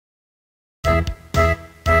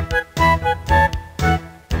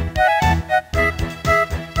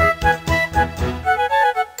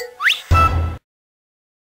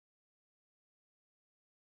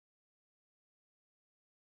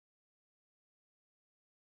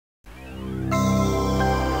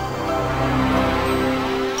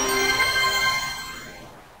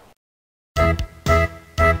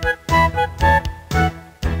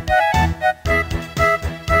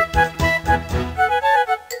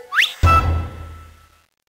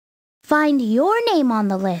Find your name on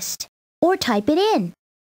the list or type it in.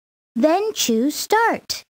 Then choose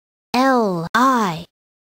Start. L-I-N-G.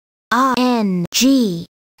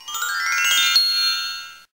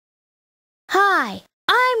 Hi,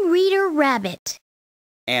 I'm Reader Rabbit.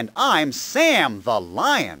 And I'm Sam the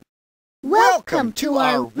Lion. Welcome to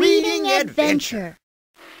our reading adventure.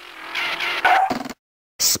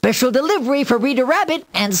 Special delivery for Reader Rabbit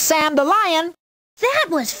and Sam the Lion. That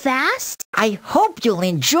was fast. I hope you'll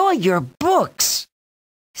enjoy your books.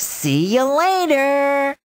 See you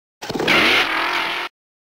later.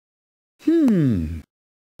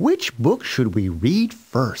 Which book should we read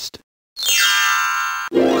first?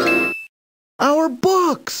 Our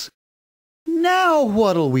books! Now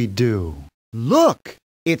what'll we do? Look,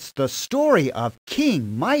 it's the story of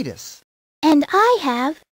King Midas. And I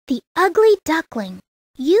have The Ugly Duckling.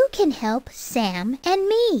 You can help Sam and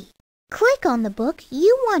me. Click on the book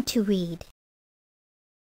you want to read.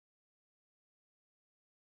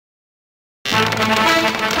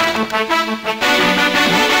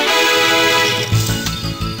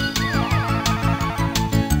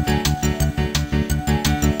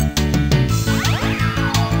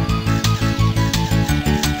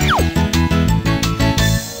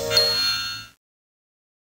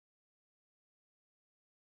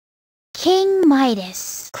 King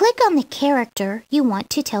Midas. Click on the character you want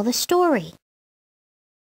to tell the story.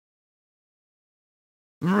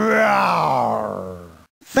 Roar!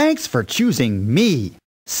 Thanks for choosing me,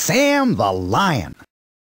 Sam the Lion.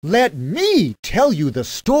 Let me tell you the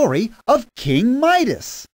story of King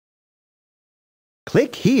Midas.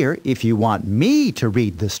 Click here if you want me to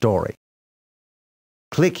read the story.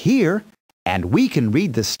 Click here and we can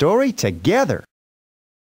read the story together.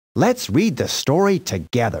 Let's read the story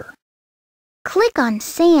together. Click on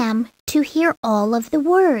Sam to hear all of the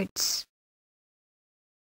words.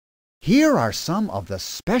 Here are some of the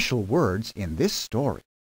special words in this story.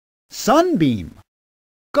 Sunbeam,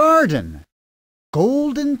 garden,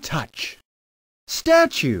 golden touch,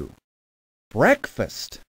 statue,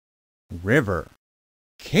 breakfast, river,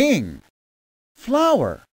 king,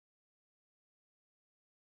 flower.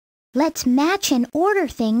 Let's match and order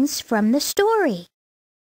things from the story.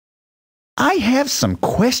 I have some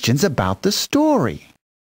questions about the story.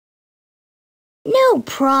 No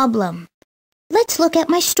problem. Let's look at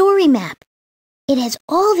my story map. It has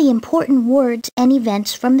all the important words and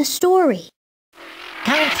events from the story.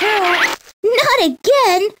 Coming through. Not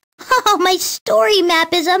again! Oh, my story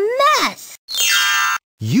map is a mess!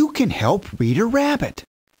 You can help Reader Rabbit.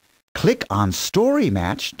 Click on Story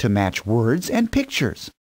Match to match words and pictures.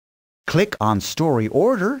 Click on Story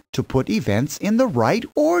Order to put events in the right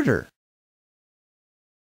order.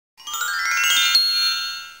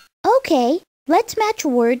 Okay, let's match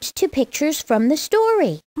words to pictures from the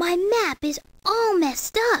story. My map is all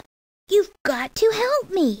messed up. You've got to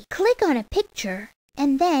help me. Click on a picture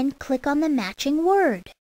and then click on the matching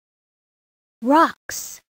word.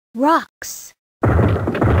 Rocks, rocks.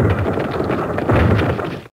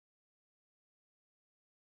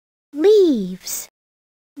 Leaves,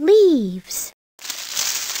 leaves.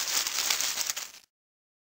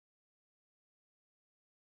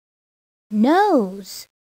 Nose,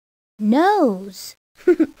 nose.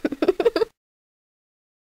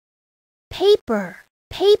 Paper,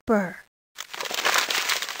 paper.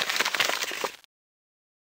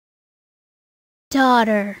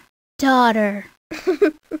 Daughter, daughter.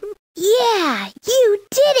 Yeah, you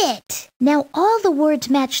did it! Now all the words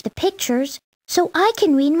match the pictures, so I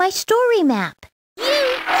can read my story map. You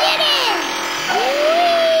did it!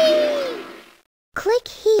 Whee! Click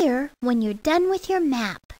here when you're done with your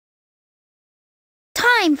map.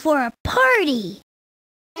 Time for a party!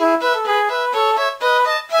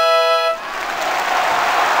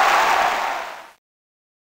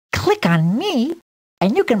 Click on me,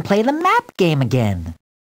 and you can play the map game again.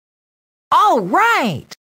 All right.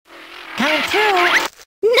 Coming through.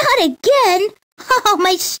 Not again! Oh,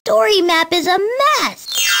 my story map is a mess!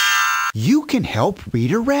 You can help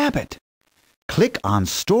Reader Rabbit. Click on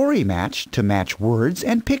Story Match to match words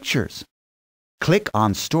and pictures. Click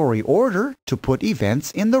on Story Order to put events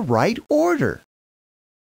in the right order.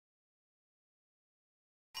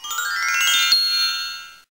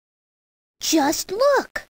 Just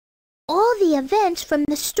look! All the events from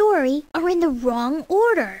the story are in the wrong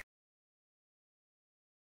order.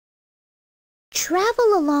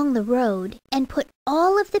 Travel along the road and put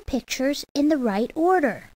all of the pictures in the right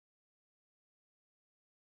order.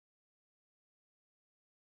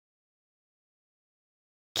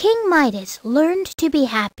 King Midas learned to be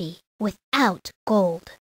happy without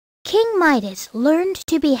gold. King Midas learned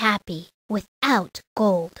to be happy without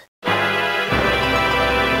gold.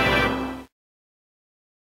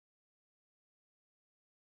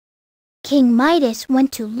 King Midas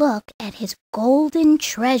went to look at his golden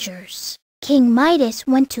treasures. King Midas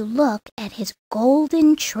went to look at his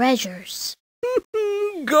golden treasures.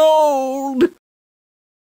 Gold!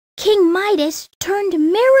 King Midas turned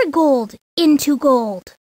marigold into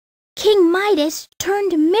gold. King Midas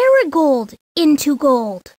turned marigold into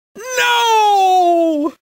gold.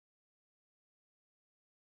 No!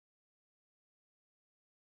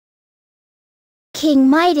 King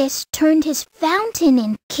Midas turned his fountain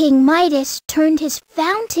in. King Midas turned his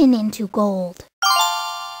fountain into gold.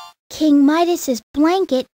 King Midas's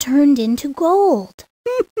blanket turned into gold.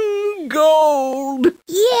 Gold!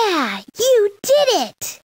 Yeah, you did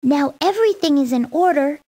it! Now everything is in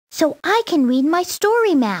order, so I can read my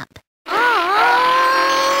story map. All right!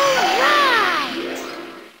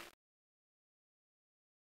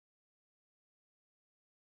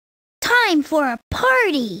 Time for a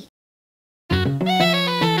party!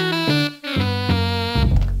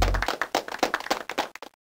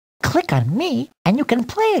 Click on me and you can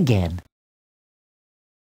play again.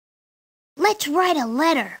 Let's write a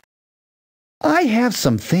letter. I have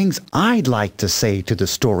some things I'd like to say to the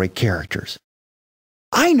story characters.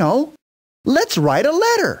 I know. Let's write a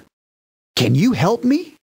letter. Can you help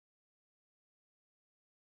me?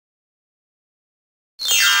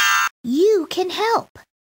 You can help.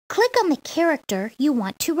 Click on the character you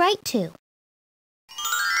want to write to.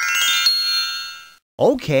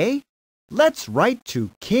 Okay, let's write to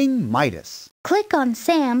King Midas. Click on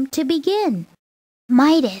Sam to begin.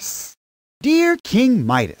 Midas. Dear King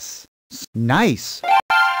Midas, nice.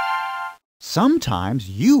 Sometimes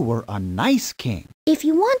you were a nice king. If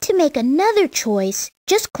you want to make another choice,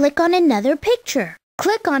 just click on another picture.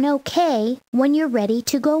 Click on OK when you're ready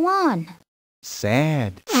to go on.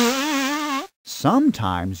 Sad.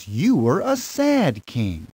 Sometimes you were a sad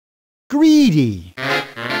king. Greedy.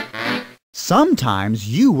 Sometimes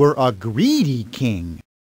you were a greedy king.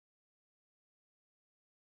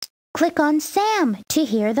 Click on Sam to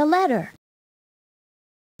hear the letter.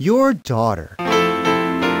 Your daughter.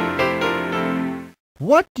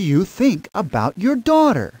 What do you think about your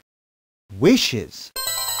daughter? Wishes.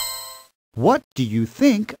 What do you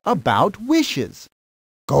think about wishes?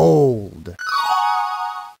 Gold.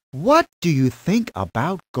 What do you think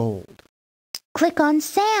about gold? Click on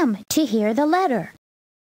Sam to hear the letter.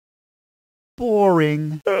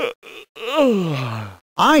 Boring.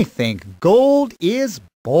 I think gold is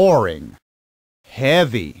boring.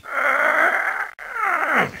 Heavy.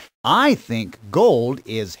 I think gold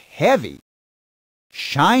is heavy.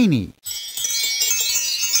 Shiny.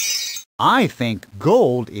 I think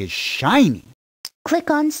gold is shiny.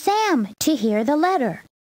 Click on Sam to hear the letter.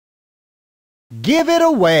 Give it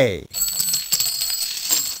away.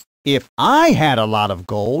 If I had a lot of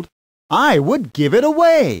gold, I would give it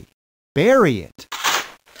away. Bury it.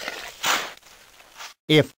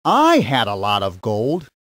 If I had a lot of gold,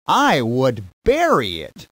 I would bury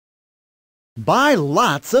it. Buy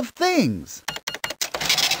lots of things.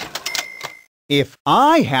 If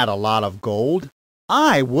I had a lot of gold,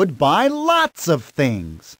 I would buy lots of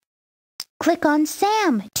things. Click on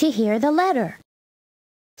Sam to hear the letter.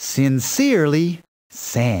 Sincerely,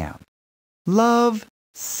 Sam. Love,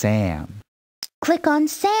 Sam. Click on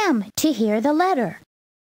Sam to hear the letter.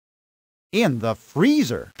 In the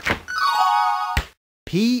freezer.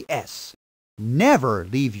 P.S. Never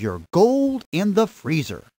leave your gold in the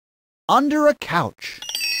freezer. Under a couch.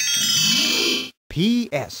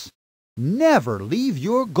 P.S. Never leave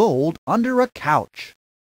your gold under a couch.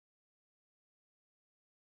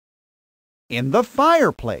 In the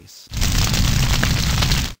fireplace.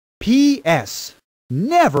 P.S.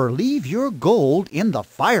 Never leave your gold in the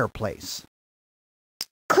fireplace.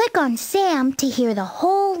 Click on Sam to hear the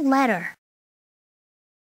whole letter.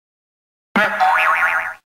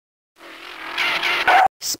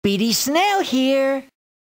 Speedy Snail here.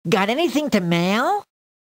 Got anything to mail?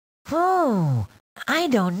 Oh, I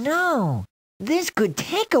don't know. This could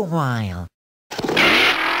take a while.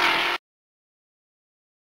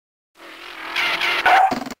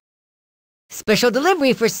 Special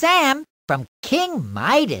delivery for Sam from King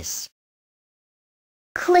Midas.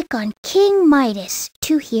 Click on King Midas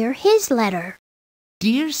to hear his letter.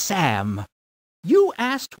 Dear Sam, you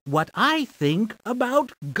asked what I think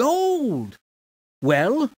about gold.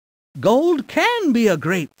 Well, gold can be a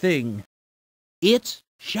great thing. It's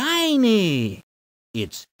shiny,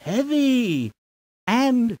 it's heavy,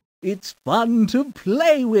 and it's fun to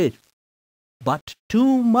play with. But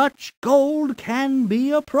too much gold can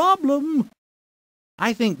be a problem.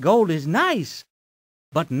 I think gold is nice,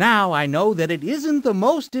 but now I know that it isn't the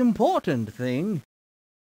most important thing.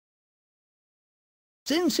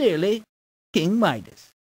 Sincerely, King Midas.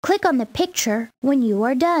 Click on the picture when you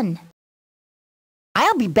are done.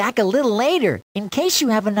 I'll be back a little later in case you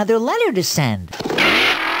have another letter to send.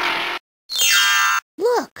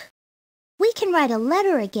 Look, we can write a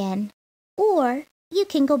letter again, or you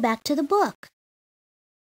can go back to the book.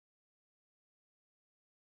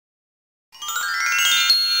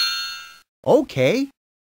 Okay,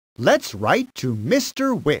 let's write to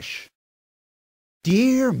Mr. Wish.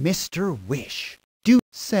 Dear Mr. Wish,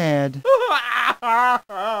 sad.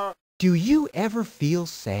 Do you ever feel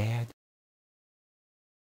sad?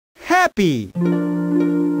 Happy.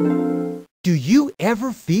 Do you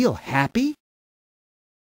ever feel happy?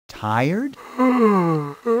 Tired?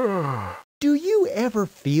 Do you ever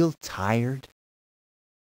feel tired?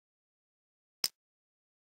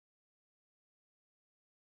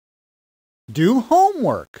 Do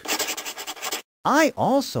homework. I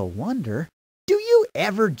also wonder, do you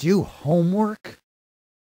ever do homework?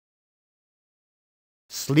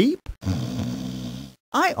 Sleep?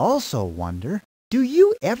 I also wonder, do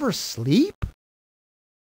you ever sleep?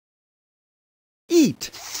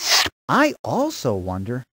 Eat. I also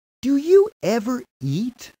wonder, do you ever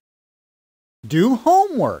eat? Do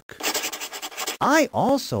homework. I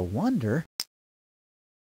also wonder.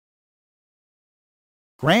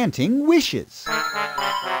 Granting wishes.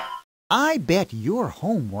 I bet your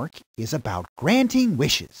homework is about granting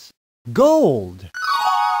wishes. Gold.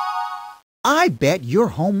 I bet your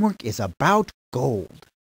homework is about gold.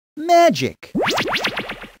 Magic.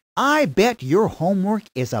 I bet your homework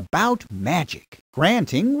is about magic.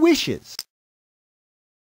 Granting wishes.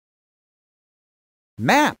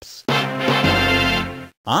 Maps.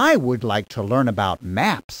 I would like to learn about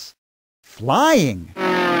maps. Flying.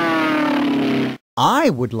 I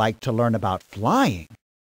would like to learn about flying.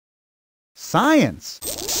 Science.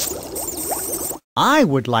 I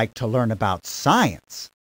would like to learn about science.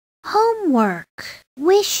 Homework,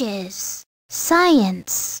 wishes,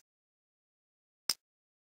 science.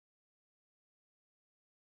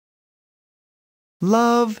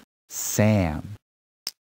 Love, Sam.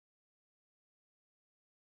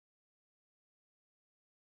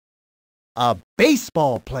 A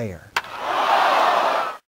baseball player.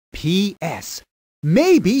 P.S.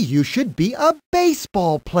 Maybe you should be a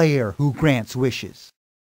baseball player who grants wishes.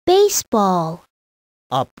 Baseball.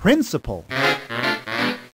 A principal.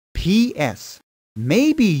 P.S.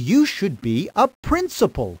 Maybe you should be a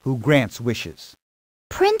principal who grants wishes.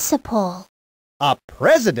 Principal. A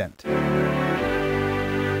president.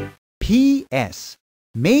 P.S.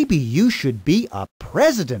 Maybe you should be a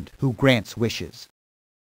president who grants wishes.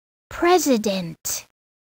 President.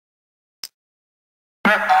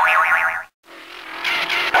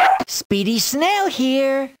 Speedy Snail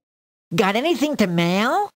here. Got anything to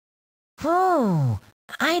mail? Oh,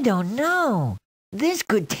 I don't know. This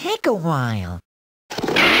could take a while.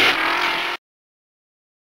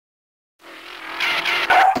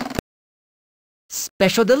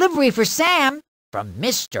 Special delivery for Sam from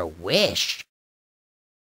Mr. Wish.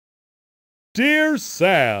 Dear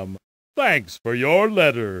Sam, thanks for your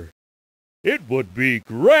letter. It would be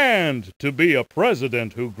grand to be a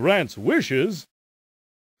president who grants wishes.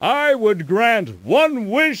 I would grant one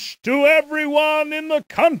wish to everyone in the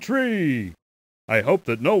country. I hope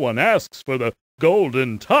that no one asks for the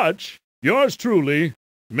golden touch. Yours truly,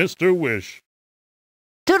 Mr. Wish.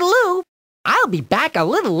 Toodaloo! I'll be back a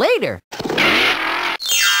little later.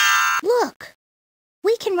 Look,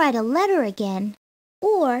 we can write a letter again,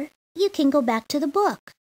 or you can go back to the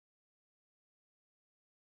book.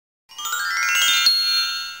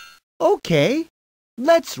 Okay,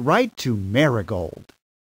 let's write to Marigold.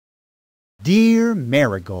 Dear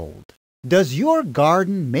Marigold, does your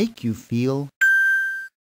garden make you feel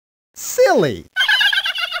silly?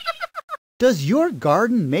 Does your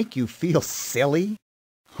garden make you feel silly?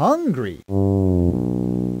 Hungry?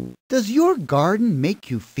 Does your garden make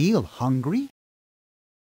you feel hungry?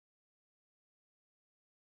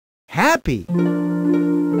 Happy?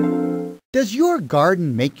 Does your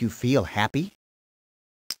garden make you feel happy?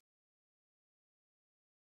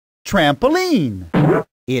 Trampoline.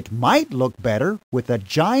 It might look better with a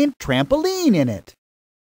giant trampoline in it.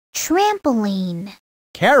 Trampoline.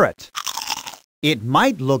 Carrot. It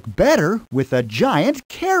might look better with a giant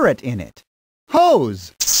carrot in it.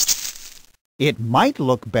 Hose. It might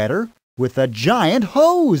look better with a giant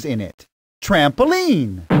hose in it.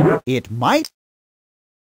 Trampoline. It might.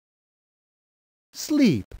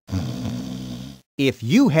 Sleep. If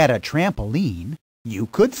you had a trampoline, you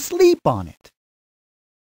could sleep on it.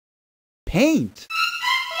 Paint.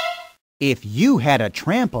 If you had a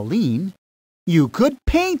trampoline, you could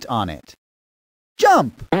paint on it.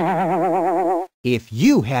 Jump. If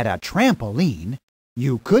you had a trampoline,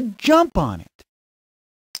 you could jump on it.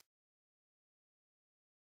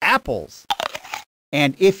 Apples.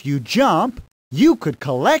 And if you jump, you could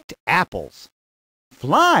collect apples.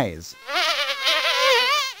 Flies.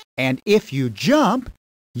 And if you jump,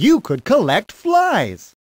 you could collect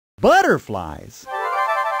flies. Butterflies.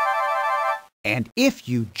 And if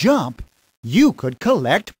you jump, you could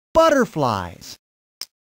collect butterflies.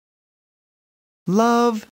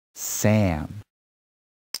 Love, Sam.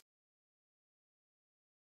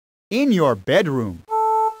 In your bedroom.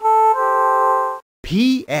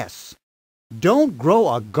 P.S. Don't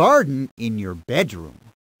grow a garden in your bedroom,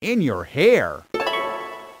 in your hair.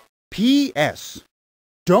 P.S.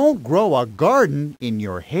 Don't grow a garden in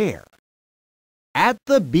your hair. At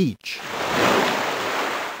the beach.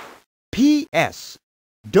 P.S.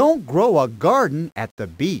 Don't grow a garden at the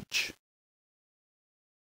beach.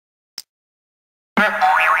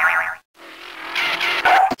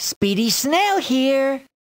 Speedy Snail here.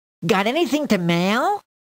 Got anything to mail?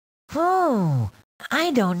 Oh,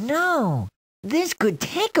 I don't know. This could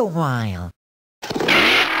take a while.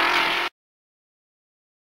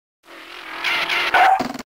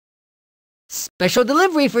 Special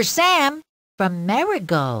delivery for Sam from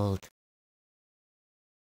Marigold.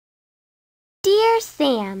 Dear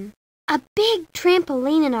Sam, a big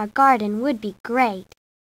trampoline in our garden would be great.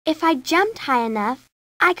 If I jumped high enough,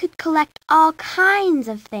 I could collect all kinds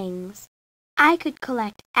of things. I could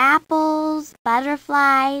collect apples,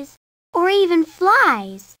 butterflies, or even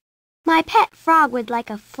flies. My pet frog would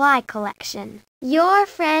like a fly collection. Your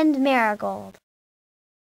friend Marigold.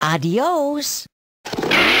 Adios.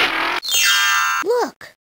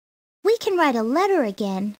 Look, we can write a letter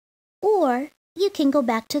again, or you can go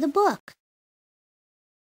back to the book.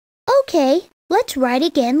 Okay, let's write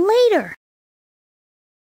again later.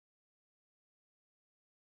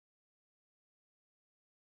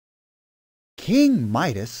 King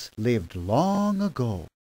Midas lived long ago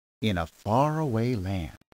in a faraway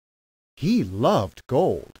land. He loved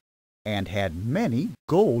gold and had many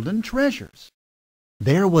golden treasures.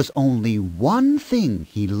 There was only one thing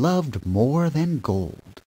he loved more than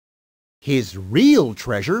gold. His real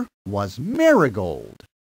treasure was Marigold.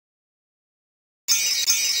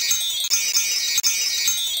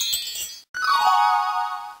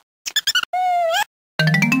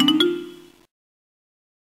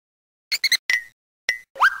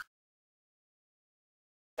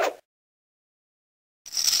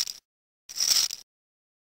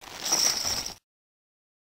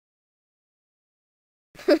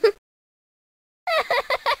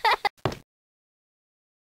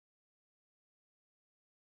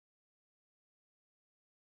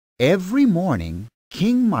 Every morning,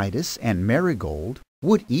 King Midas and Marigold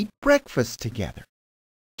would eat breakfast together.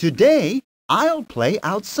 "Today, I'll play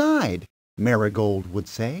outside," Marigold would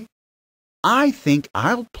say. "I think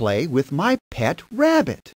I'll play with my pet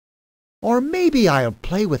rabbit. Or maybe I'll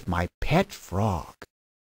play with my pet frog."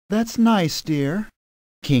 "That's nice, dear,"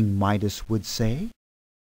 King Midas would say.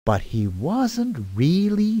 But he wasn't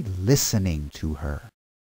really listening to her.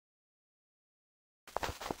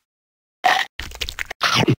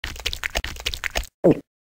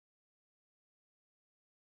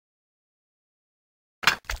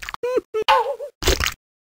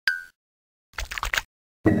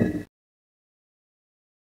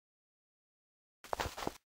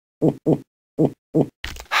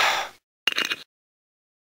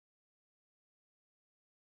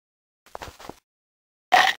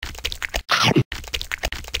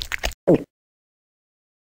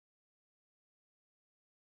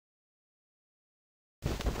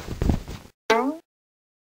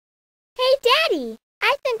 Hey, Daddy,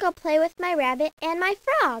 I think I'll play with my rabbit and my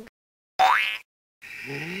frog.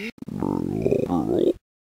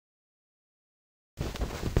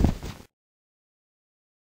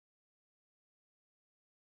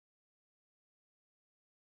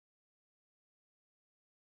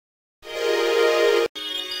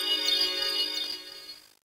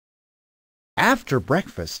 After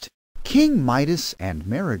breakfast, King Midas and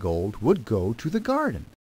Marigold would go to the garden.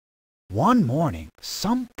 One morning,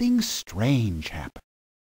 something strange happened.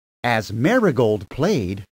 As Marigold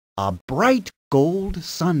played, a bright gold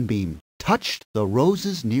sunbeam touched the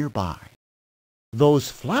roses nearby.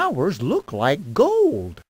 "Those flowers look like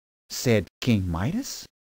gold," said King Midas.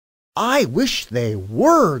 "I wish they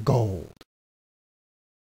were gold."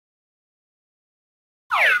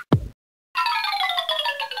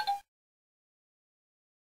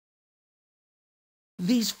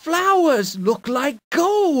 These flowers look like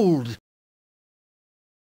gold.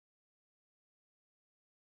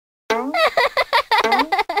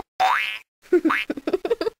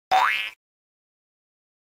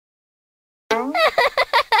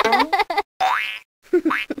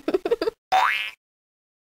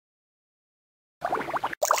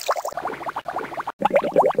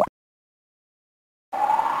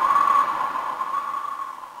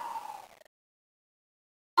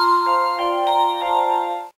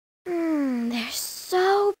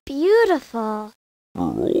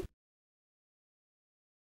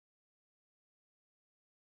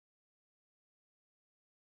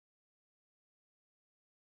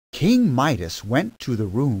 King Midas went to the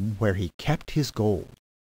room where he kept his gold.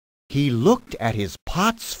 He looked at his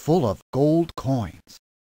pots full of gold coins.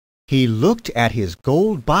 He looked at his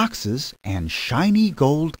gold boxes and shiny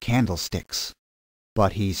gold candlesticks.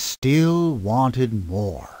 But he still wanted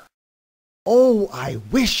more. "Oh, I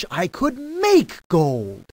wish I could make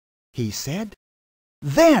gold," he said.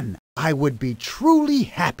 "Then I would be truly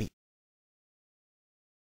happy."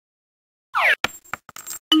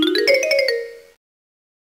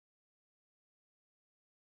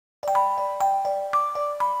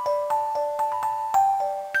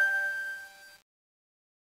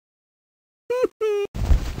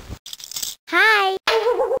 Hi.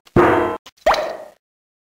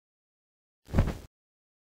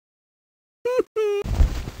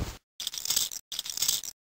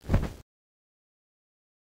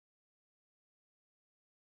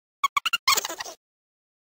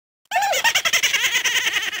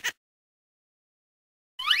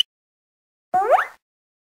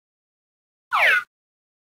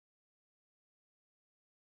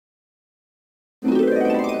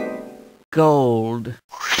 Gold.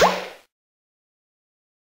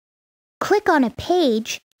 Click on a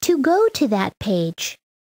page to go to that page.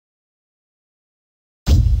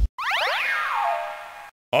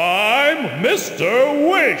 I'm Mr.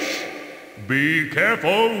 Wish. Be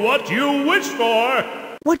careful what you wish for.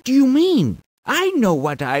 What do you mean? I know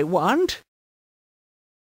what I want.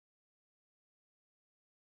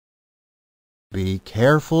 "Be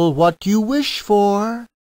careful what you wish for,"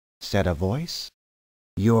 said a voice.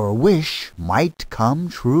 "Your wish might come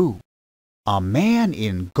true." A man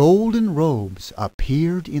in golden robes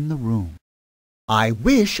appeared in the room. "I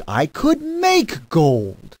wish I could make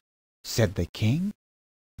gold," said the king.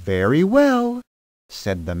 "Very well,"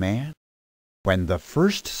 said the man. "When the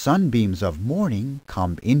first sunbeams of morning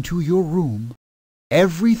come into your room,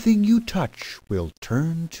 everything you touch will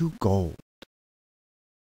turn to gold."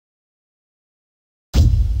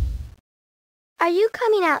 Are you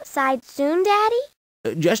coming outside soon, Daddy?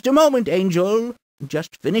 Just a moment, Angel.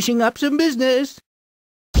 Just finishing up some business.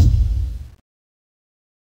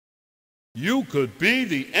 You could be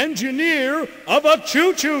the engineer of a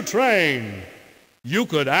choo-choo train. You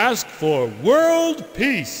could ask for world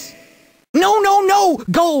peace. No, no, no!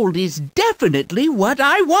 Gold is definitely what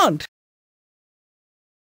I want.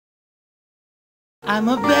 I'm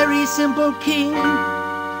a very simple king,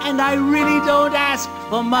 and I really don't ask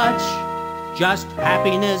for much. Just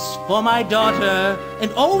happiness for my daughter,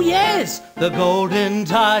 and oh yes, the golden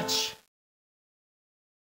touch.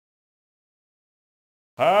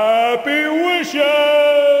 Happy wishes!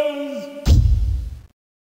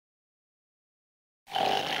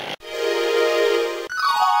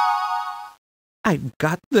 I've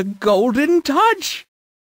got the golden touch.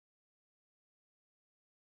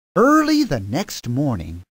 Early the next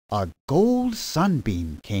morning, a gold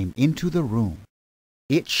sunbeam came into the room.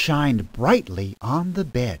 It shined brightly on the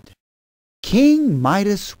bed. King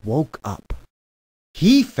Midas woke up.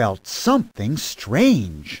 He felt something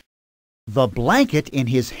strange. The blanket in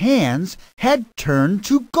his hands had turned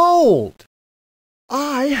to gold.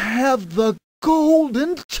 "I have the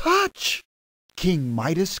golden touch!" King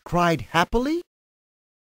Midas cried happily.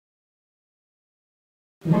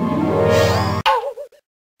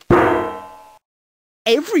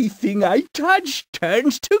 Everything I touch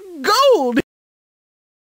turns to gold.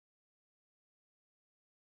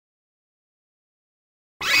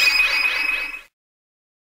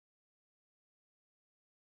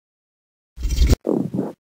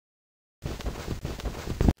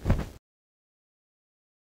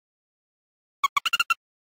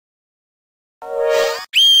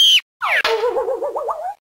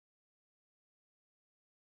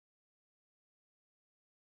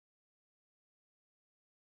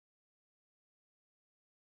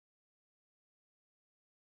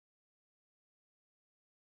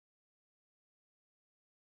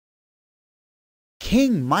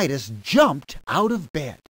 King Midas jumped out of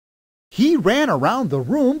bed. He ran around the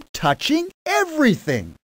room touching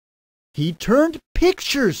everything. He turned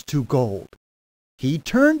pictures to gold. He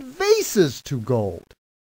turned vases to gold.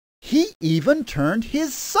 He even turned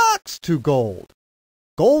his socks to gold.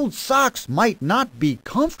 "Gold socks might not be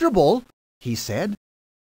comfortable," he said,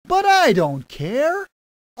 "but I don't care.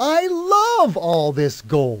 I love all this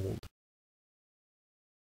gold."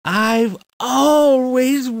 I've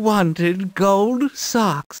always wanted gold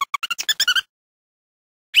socks.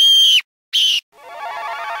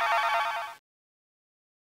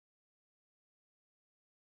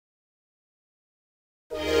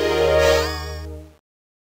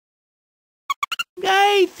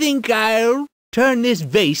 I think I'll turn this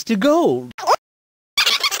vase to gold.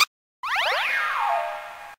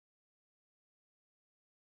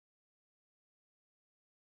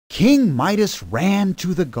 King Midas ran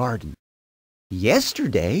to the garden.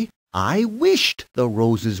 "Yesterday I wished the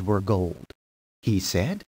roses were gold," he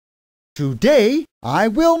said. "Today I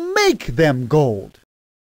will make them gold."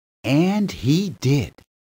 And he did,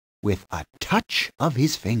 with a touch of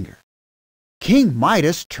his finger. King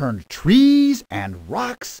Midas turned trees and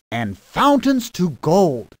rocks and fountains to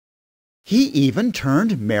gold. He even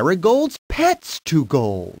turned Marigold's pets to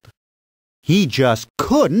gold. He just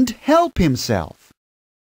couldn't help himself.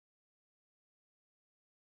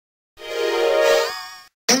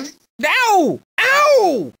 Ow!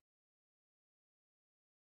 Ow!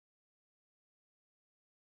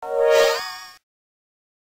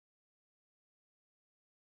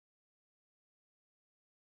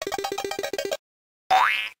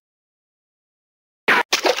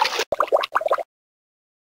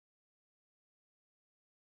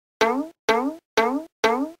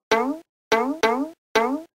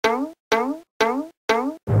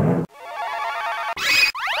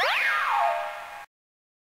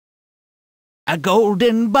 A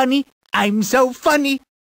golden bunny, I'm so funny.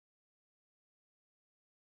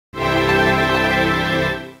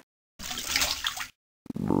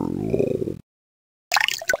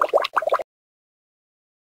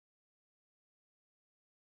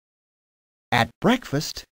 At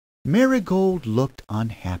breakfast, Marigold looked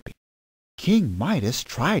unhappy. King Midas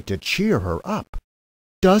tried to cheer her up.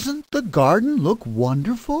 "Doesn't the garden look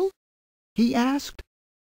wonderful?" he asked.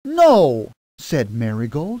 "No," said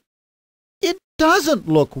Marigold. "It doesn't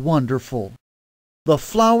look wonderful. The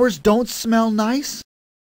flowers don't smell nice.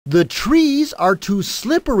 The trees are too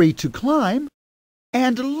slippery to climb.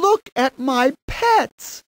 And look at my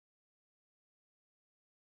pets!"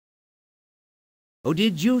 Oh,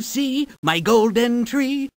 did you see my golden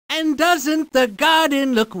tree? And doesn't the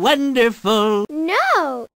garden look wonderful?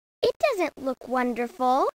 No, it doesn't look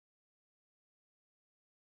wonderful.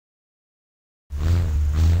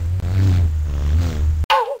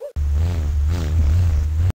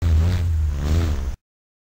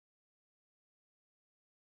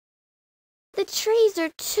 The trees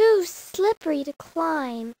are too slippery to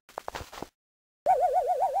climb.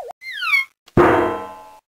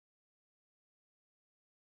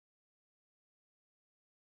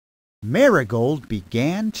 Marigold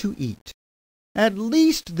began to eat. "At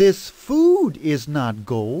least this food is not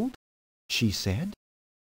gold," she said.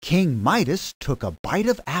 King Midas took a bite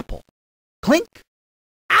of apple. "Clink!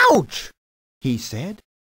 Ouch!" he said.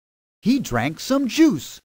 He drank some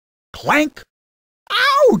juice. "Clank!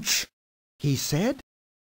 Ouch!" he said.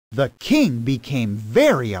 The king became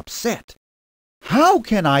very upset. "How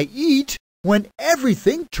can I eat when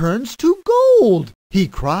everything turns to gold?" he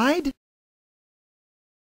cried.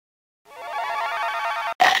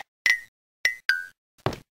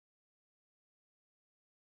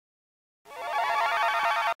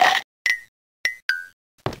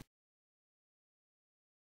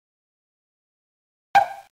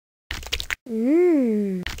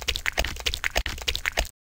 Mmm.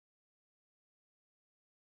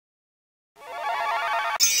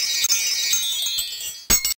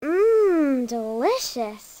 Mmm,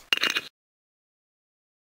 delicious.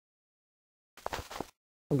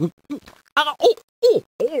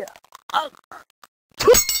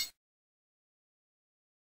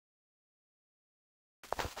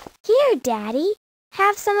 Here, Daddy,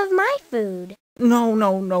 have some of my food. No,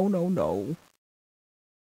 no, no, no, no.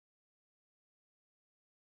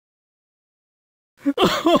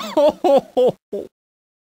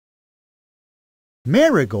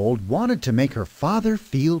 Marigold wanted to make her father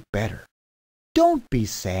feel better. "Don't be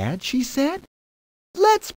sad," she said.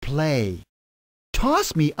 "Let's play.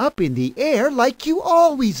 Toss me up in the air like you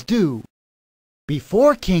always do."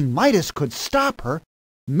 Before King Midas could stop her,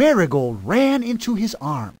 Marigold ran into his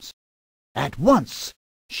arms. At once,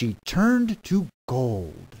 she turned to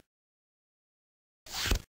gold.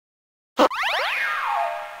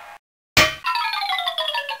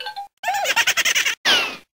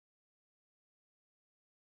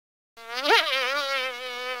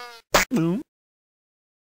 Boom.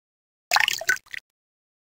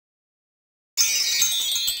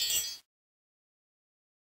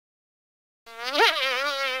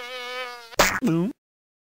 Boom.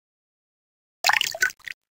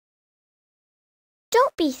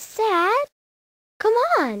 Don't be sad. Come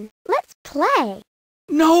on, let's play.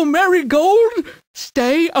 No, Marigold!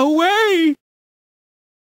 Stay away!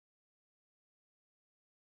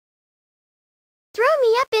 Throw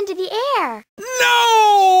me up into the air.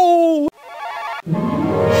 No!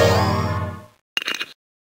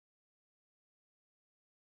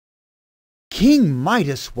 King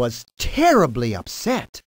Midas was terribly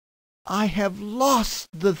upset. I have lost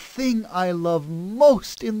the thing I love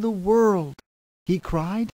most in the world," he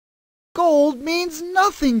cried. "Gold means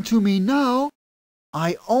nothing to me now.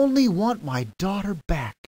 I only want my daughter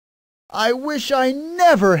back. I wish I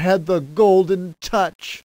never had the golden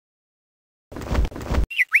touch."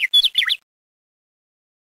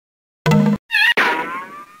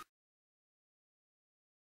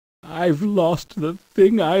 I've lost the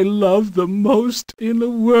thing I love the most in the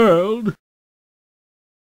world.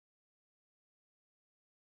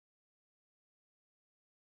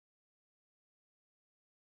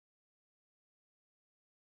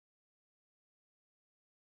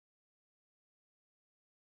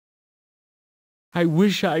 I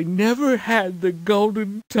wish I never had the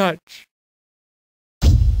golden touch.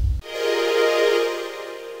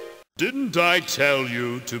 Didn't I tell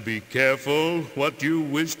you to be careful what you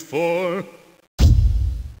wished for?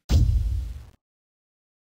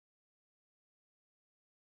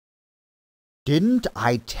 "Didn't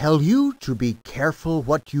I tell you to be careful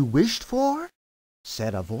what you wished for?"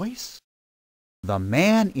 said a voice. The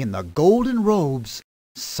man in the golden robes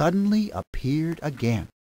suddenly appeared again.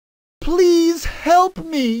 "Please help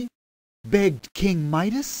me," begged King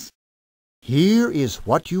Midas. "Here is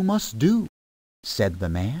what you must do," said the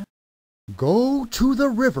man. "Go to the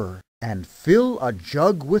river and fill a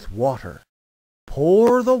jug with water.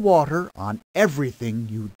 Pour the water on everything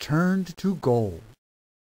you turned to gold."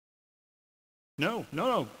 No,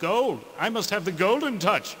 gold. I must have the golden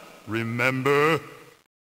touch. Remember?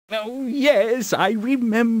 Oh, yes, I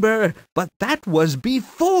remember. But that was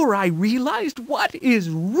before I realized what is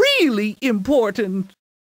really important.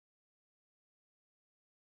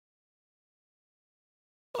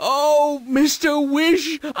 Oh, Mr.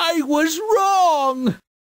 Wish, I was wrong.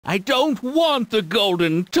 I don't want the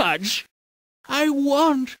golden touch. I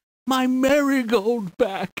want my marigold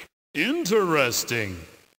back. Interesting.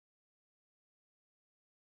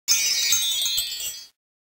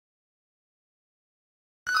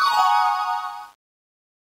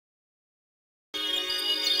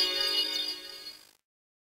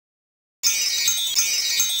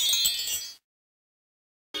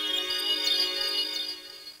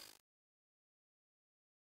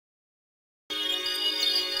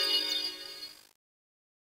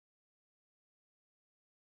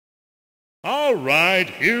 All right,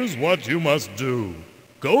 here's what you must do.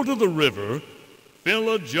 Go to the river, fill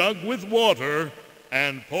a jug with water,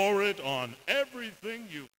 and pour it on everything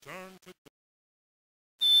you turn to.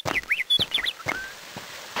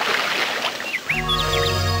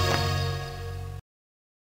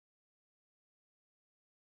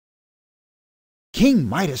 King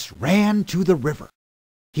Midas ran to the river.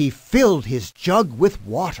 He filled his jug with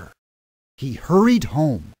water. He hurried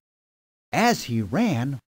home. As he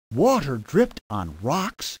ran, water dripped on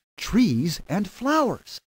rocks, trees, and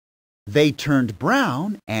flowers. They turned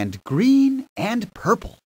brown and green and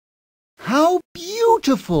purple. "How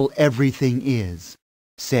beautiful everything is,"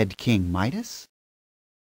 said King Midas.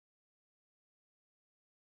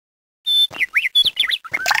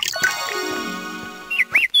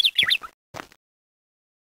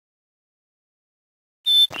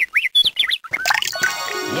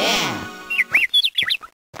 Yeah.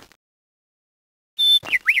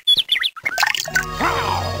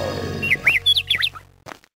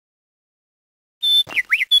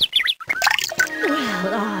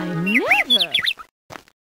 Well, I never!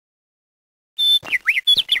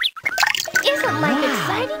 Isn't life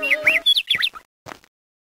exciting here?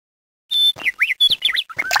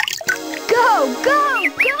 Go, go,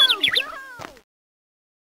 go, go!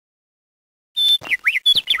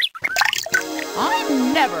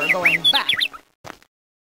 I'm never going back.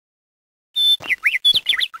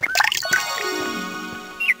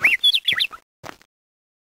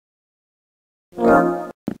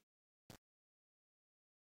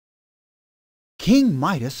 King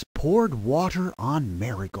Midas poured water on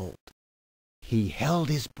Marigold. He held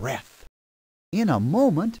his breath. In a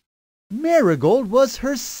moment, Marigold was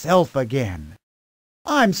herself again.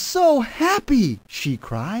 "I'm so happy!" she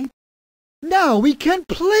cried. "Now we can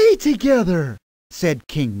play together," said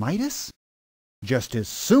King Midas. "Just as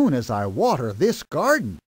soon as I water this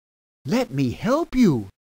garden." "Let me help you,"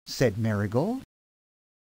 said Marigold.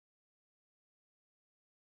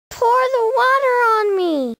 Pour the water on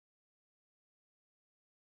me.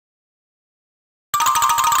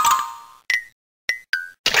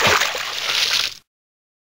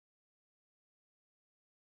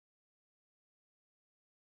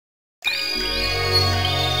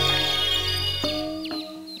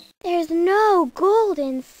 There's no gold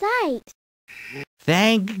in sight.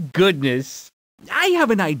 Thank goodness. I have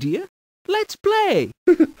an idea. Let's play.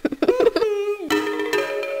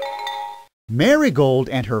 Marigold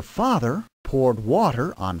and her father poured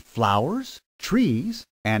water on flowers, trees,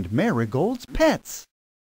 and Marigold's pets.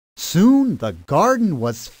 Soon the garden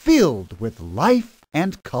was filled with life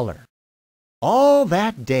and color. All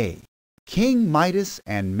that day, King Midas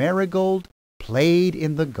and Marigold played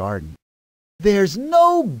in the garden. "There's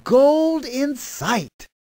no gold in sight,"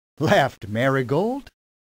 laughed Marigold.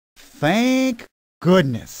 "Thank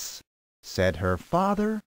goodness," said her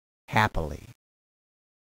father happily.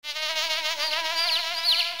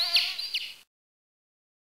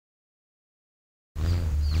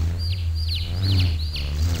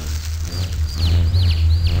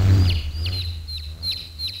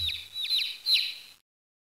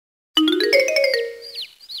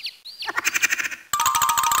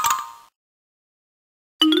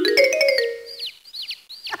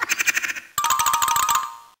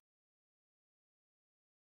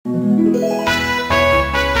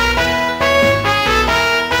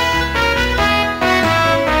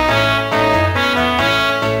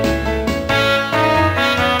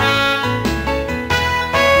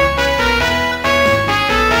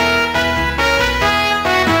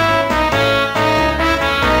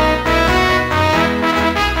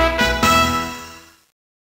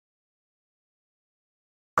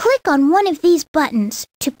 Click on one of these buttons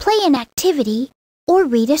to play an activity or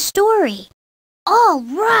read a story. All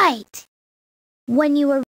right! When you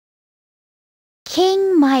are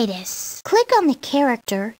King Midas, click on the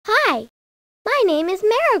character. Hi, my name is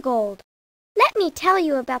Marigold. Let me tell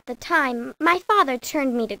you about the time my father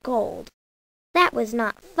turned me to gold. That was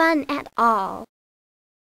not fun at all.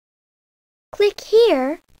 Click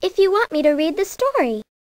here if you want me to read the story.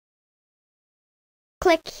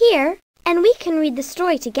 Click here and we can read the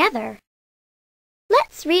story together.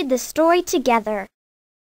 Let's read the story together.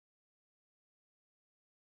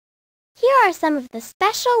 Here are some of the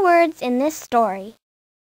special words in this story.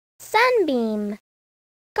 Sunbeam,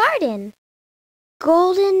 garden,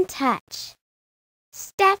 golden touch,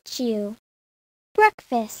 statue,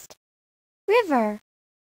 breakfast, river,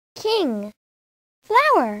 king,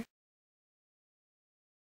 flower.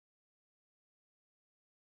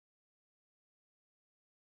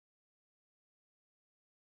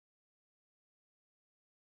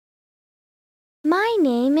 My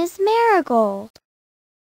name is Marigold.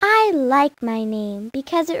 I like my name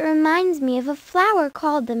because it reminds me of a flower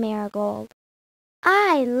called the marigold.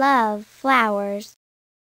 I love flowers.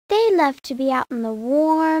 They love to be out in the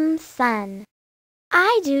warm sun.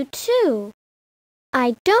 I do too.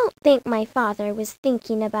 I don't think my father was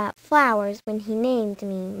thinking about flowers when he named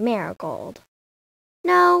me Marigold.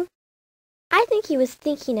 No, I think he was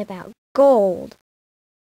thinking about gold.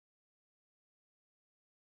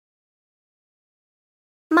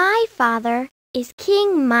 My father is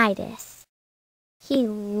King Midas. He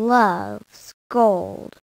loves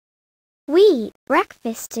gold. We eat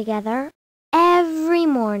breakfast together every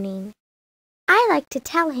morning. I like to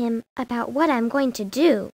tell him about what I'm going to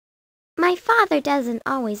do. My father doesn't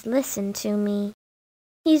always listen to me.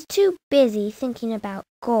 He's too busy thinking about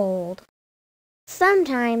gold.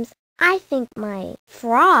 Sometimes I think my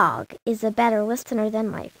frog is a better listener than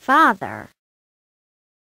my father.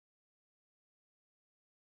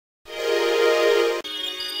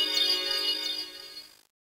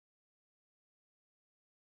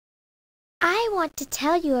 I want to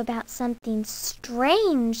tell you about something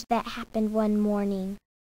strange that happened one morning.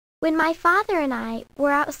 When my father and I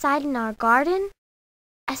were outside in our garden,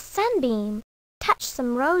 a sunbeam touched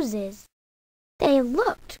some roses. They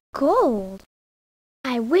looked gold.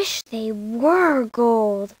 "I wish they were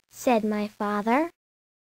gold," said my father.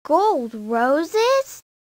 "Gold roses?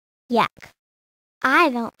 Yuck. I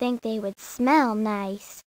don't think they would smell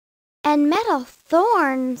nice. And metal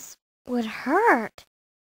thorns would hurt."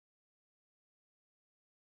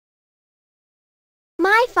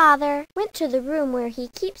 My father went to the room where he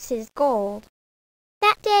keeps his gold.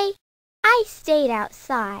 That day, I stayed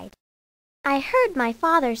outside. I heard my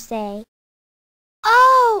father say,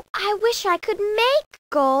 "Oh, I wish I could make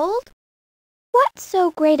gold." "What's so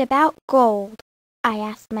great about gold?" I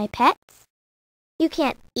asked my pets. "You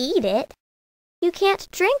can't eat it. You can't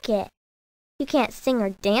drink it. You can't sing or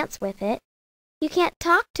dance with it. You can't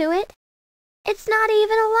talk to it. It's not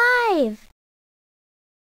even alive."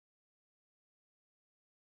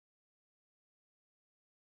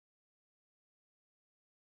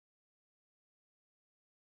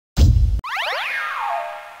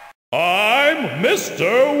 I'm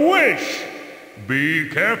Mr. Wish. Be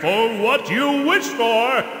careful what you wish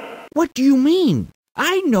for. What do you mean?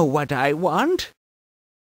 I know what I want.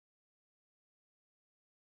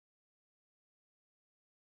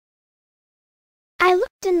 I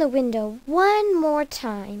looked in the window one more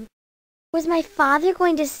time. Was my father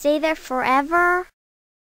going to stay there forever?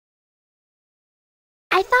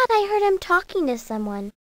 I thought I heard him talking to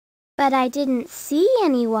someone, but I didn't see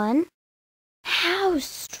anyone. How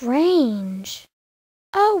strange.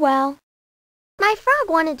 Oh well. My frog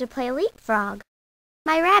wanted to play leapfrog.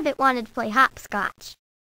 My rabbit wanted to play hopscotch.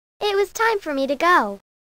 It was time for me to go.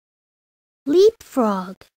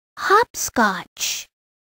 Leapfrog, hopscotch.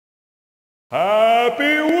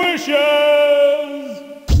 Happy wishes!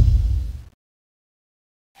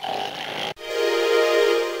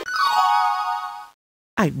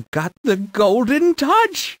 I've got the golden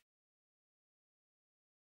touch.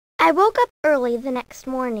 I woke up early the next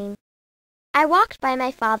morning. I walked by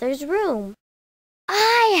my father's room.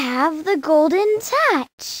 I have the golden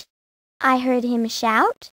touch, I heard him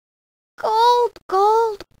shout. Gold,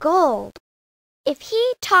 gold, gold. If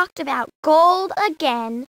he talked about gold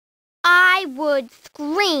again, I would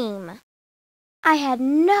scream. I had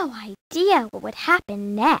no idea what would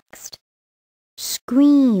happen next.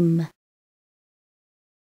 Scream.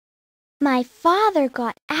 My father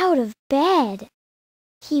got out of bed.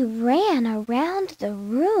 He ran around the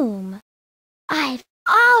room. I've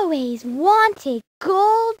always wanted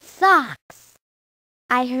gold socks,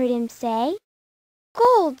 I heard him say.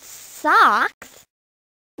 Gold socks?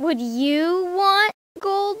 Would you want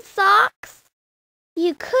gold socks?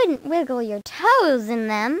 You couldn't wiggle your toes in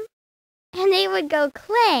them, and they would go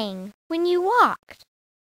clang when you walked.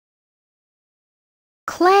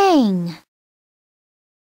 Clang.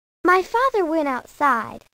 My father went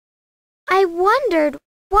outside. I wondered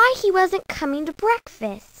why he wasn't coming to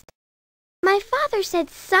breakfast. My father said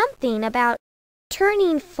something about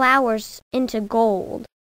turning flowers into gold.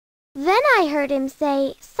 Then I heard him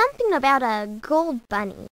say something about a gold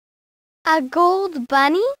bunny. A gold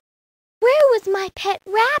bunny? Where was my pet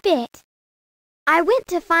rabbit? I went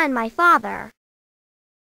to find my father.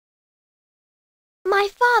 My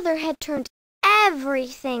father had turned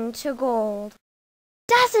everything to gold.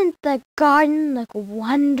 Doesn't the garden look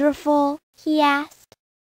wonderful? He asked.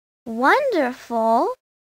 Wonderful?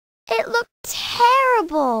 It looked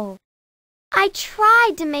terrible. I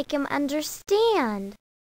tried to make him understand.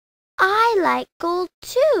 I like gold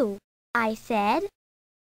too, I said.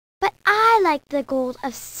 But I like the gold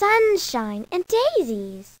of sunshine and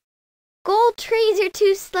daisies. Gold trees are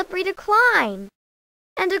too slippery to climb,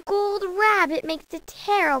 and a gold rabbit makes a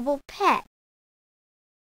terrible pet.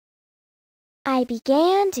 I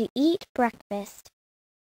began to eat breakfast.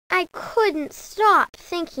 I couldn't stop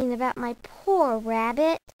thinking about my poor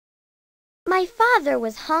rabbit. My father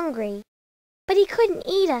was hungry, but he couldn't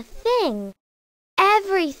eat a thing.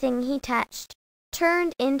 Everything he touched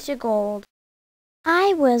turned into gold.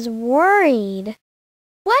 I was worried.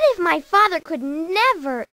 What if my father could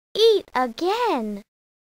never eat again?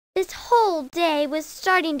 This whole day was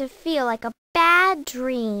starting to feel like a bad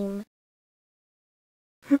dream.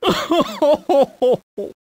 My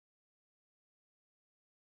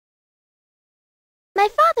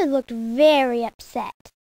father looked very upset.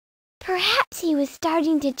 Perhaps he was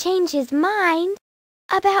starting to change his mind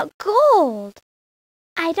about gold.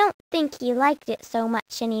 I don't think he liked it so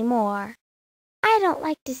much anymore. I don't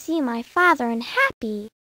like to see my father unhappy,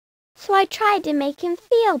 so I tried to make him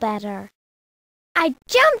feel better. I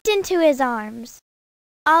jumped into his arms.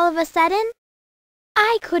 All of a sudden,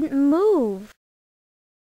 I couldn't move.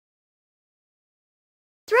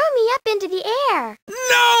 Throw me up into the air.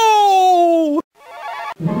 No!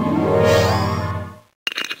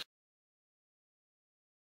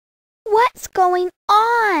 What's going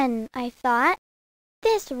on? I thought.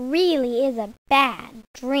 This really is a bad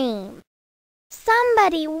dream.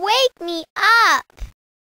 Somebody wake me up!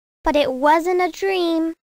 But it wasn't a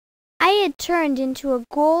dream. I had turned into a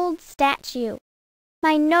gold statue.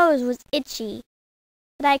 My nose was itchy,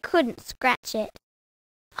 but I couldn't scratch it.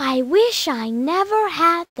 I wish I never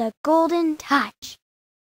had the golden touch,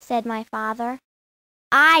 said my father.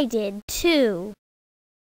 I did too.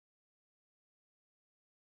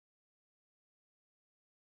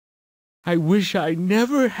 I wish I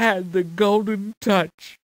never had the golden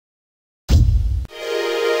touch.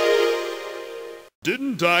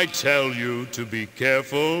 Didn't I tell you to be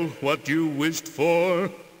careful what you wished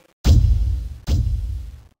for?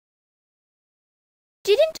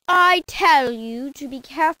 Didn't I tell you to be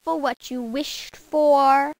careful what you wished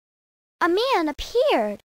for? A man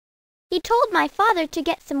appeared. He told my father to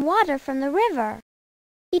get some water from the river.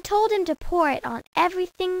 He told him to pour it on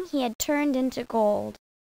everything he had turned into gold.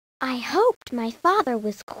 I hoped my father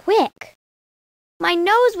was quick. My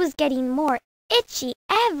nose was getting more itchy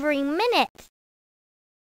every minute.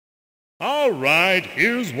 All right,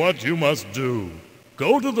 here's what you must do.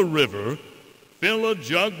 Go to the river, fill a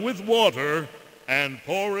jug with water and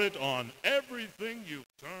pour it on everything you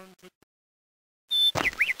turn to.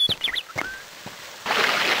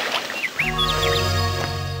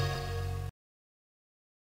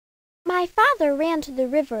 My father ran to the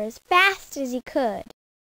river as fast as he could.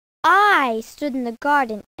 I stood in the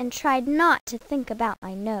garden and tried not to think about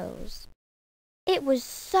my nose. It was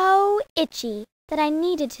so itchy that I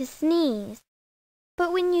needed to sneeze.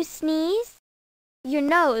 But when you sneeze, your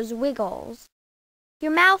nose wiggles,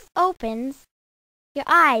 your mouth opens, your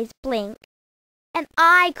eyes blink, and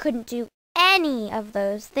I couldn't do any of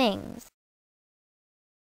those things.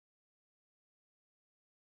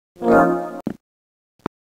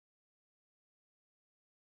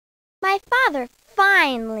 My father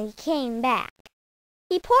finally came back.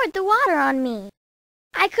 He poured the water on me.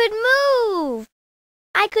 I could move.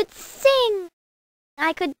 I could sing.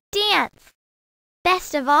 I could dance.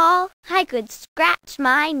 Best of all, I could scratch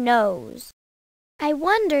my nose. I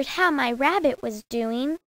wondered how my rabbit was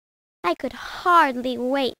doing. I could hardly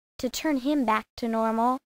wait to turn him back to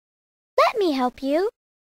normal. "Let me help you,"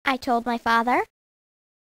 I told my father.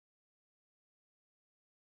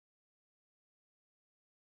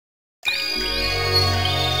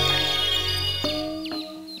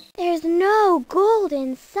 There's no gold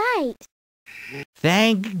in sight.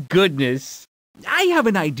 Thank goodness. I have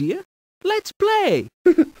an idea. Let's play.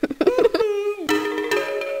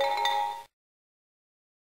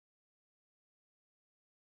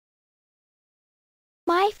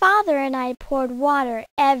 My father and I poured water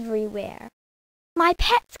everywhere. My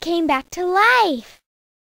pets came back to life.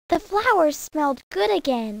 The flowers smelled good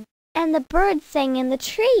again, and the birds sang in the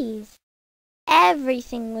trees.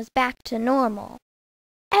 Everything was back to normal.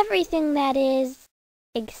 Everything, that is,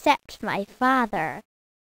 except my father.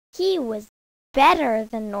 He was better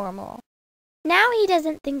than normal. Now he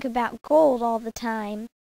doesn't think about gold all the time.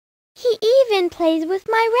 He even plays with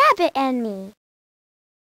my rabbit and me.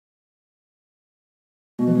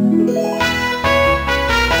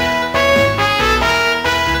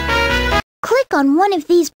 Click on one of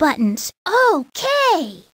these buttons.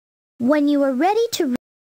 Okay! When you are ready to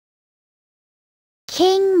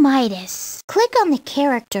King Midas. Click on the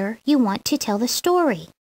character you want to tell the story.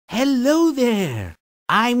 Hello there.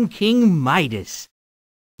 I'm King Midas.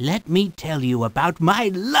 Let me tell you about my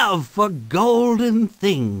love for golden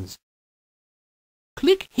things.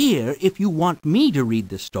 Click here if you want me to read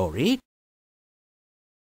the story.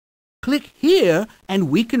 Click here and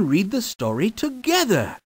we can read the story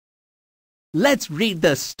together. Let's read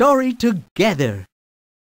the story together.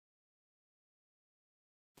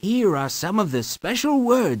 Here are some of the special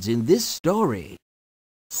words in this story.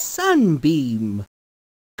 Sunbeam,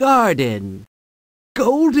 garden,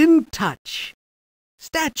 golden touch,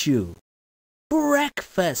 statue,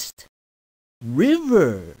 breakfast,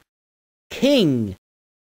 river, king,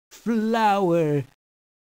 flower.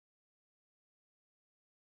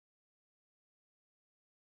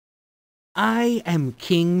 I am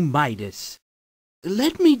King Midas.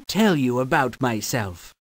 Let me tell you about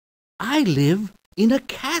myself. I live in a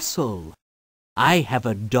castle. I have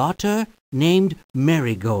a daughter named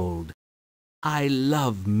Marigold. I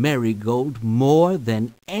love Marigold more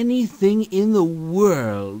than anything in the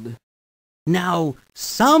world. Now,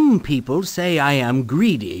 some people say I am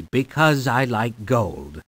greedy because I like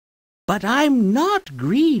gold. But I'm not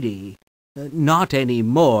greedy. Not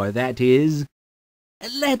anymore, that is.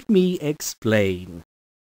 Let me explain.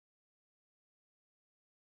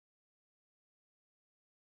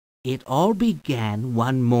 It all began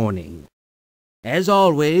one morning. As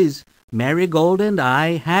always, Marigold and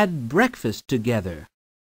I had breakfast together.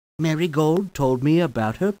 Marigold told me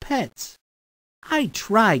about her pets. I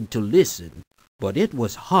tried to listen, but it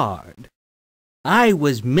was hard. I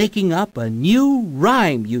was making up a new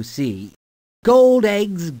rhyme, you see. Gold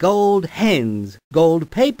eggs, gold hens,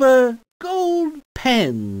 gold paper, gold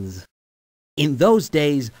pens. In those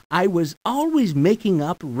days, I was always making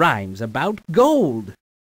up rhymes about gold.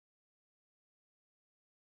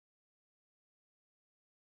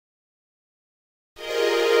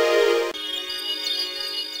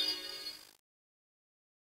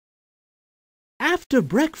 After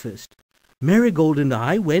breakfast, Marigold and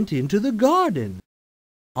I went into the garden.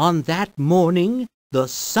 On that morning, the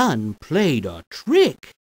sun played a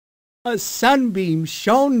trick. A sunbeam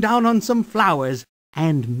shone down on some flowers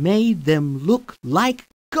and made them look like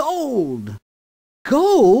gold.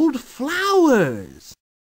 Gold flowers!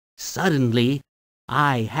 Suddenly,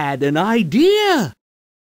 I had an idea.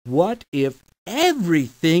 What if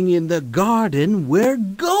everything in the garden were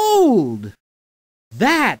gold?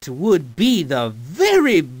 That would be the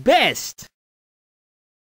very best!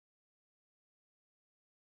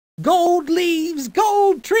 Gold leaves,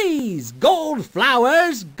 gold trees, gold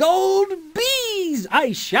flowers, gold bees,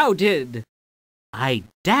 I shouted. I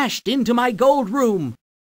dashed into my gold room.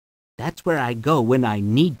 That's where I go when I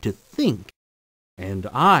need to think. And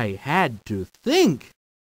I had to think.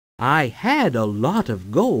 I had a lot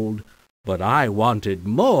of gold, but I wanted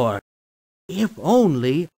more. If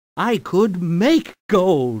only I could make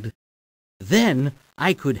gold. Then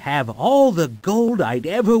I could have all the gold I'd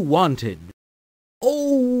ever wanted.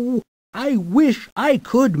 Oh, I wish I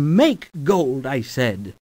could make gold, I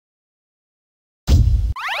said.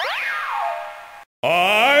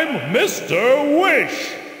 I'm Mr.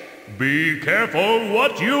 Wish. Be careful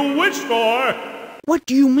what you wish for. What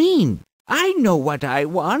do you mean? I know what I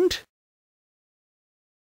want.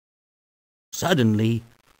 Suddenly,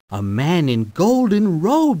 a man in golden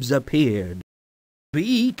robes appeared.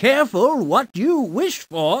 Be careful what you wish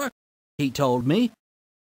for, he told me.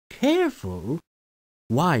 Careful?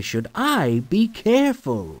 Why should I be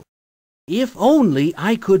careful? If only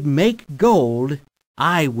I could make gold,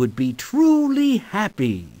 I would be truly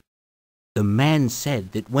happy. The man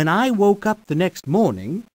said that when I woke up the next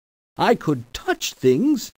morning, I could touch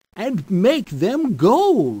things and make them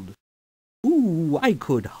gold. Ooh, I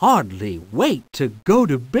could hardly wait to go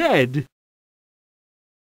to bed.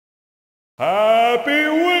 Happy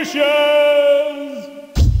wishes!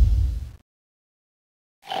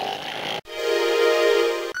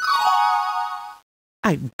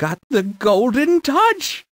 I've got the golden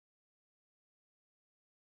touch!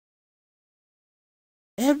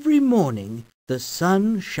 Every morning, the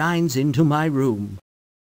sun shines into my room.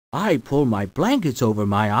 I pull my blankets over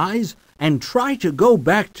my eyes and try to go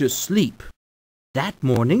back to sleep. That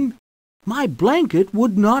morning, my blanket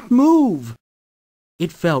would not move.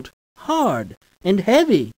 It felt hard and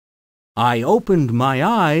heavy. I opened my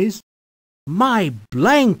eyes. My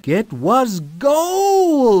blanket was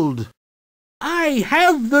gold! I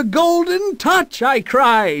have the golden touch, I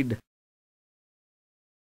cried.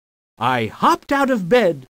 I hopped out of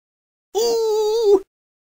bed. Ooh!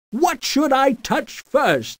 What should I touch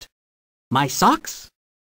first? My socks?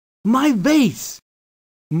 My vase?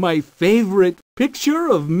 My favorite picture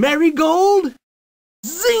of Marigold?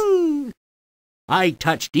 Zing! I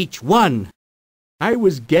touched each one. I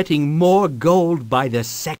was getting more gold by the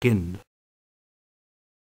second.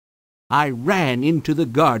 I ran into the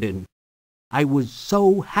garden. I was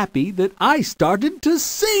so happy that I started to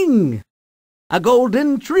sing. A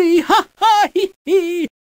golden tree, ha ha hee hee.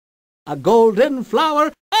 A golden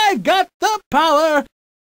flower, I've got the power.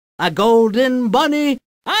 A golden bunny,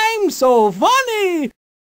 I'm so funny.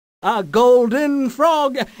 A golden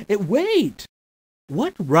frog, wait,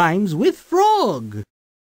 what rhymes with frog?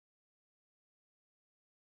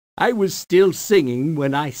 I was still singing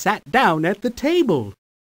when I sat down at the table.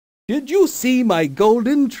 Did you see my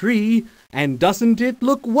golden tree, and doesn't it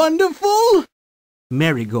look wonderful?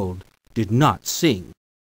 Marigold did not sing.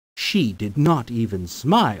 She did not even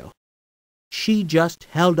smile. She just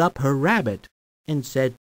held up her rabbit and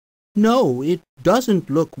said, "No, it doesn't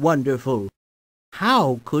look wonderful."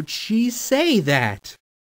 How could she say that?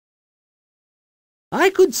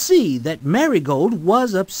 I could see that Marigold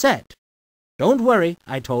was upset. "Don't worry,"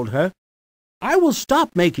 I told her. "I will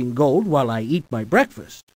stop making gold while I eat my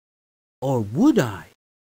breakfast." Or would I?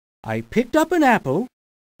 I picked up an apple,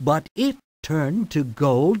 but it turned to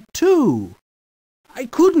gold too. I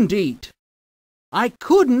couldn't eat. I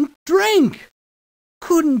couldn't drink.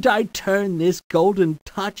 Couldn't I turn this golden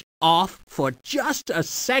touch off for just a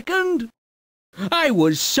second? I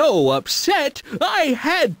was so upset I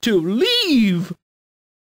had to leave.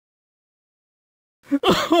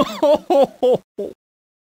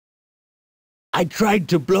 I tried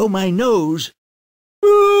to blow my nose.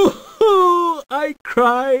 "Boo-hoo!" I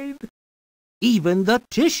cried. Even the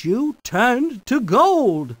tissue turned to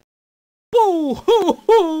gold.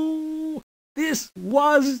 Boo-hoo-hoo! This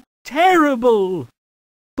was terrible.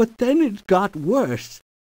 But then it got worse.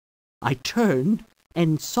 I turned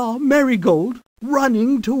and saw Marigold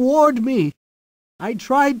running toward me. I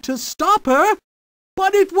tried to stop her,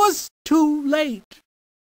 but it was too late.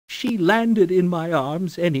 She landed in my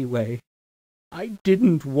arms anyway. I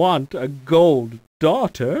didn't want a gold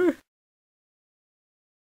daughter.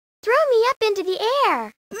 Throw me up into the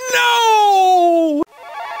air. No!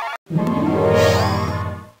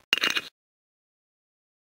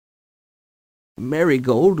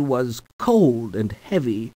 Marigold was cold and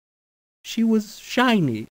heavy. She was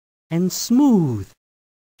shiny and smooth.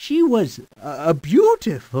 She was a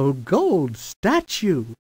beautiful gold statue.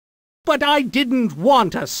 But I didn't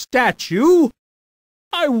want a statue.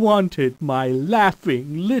 I wanted my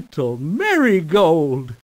laughing little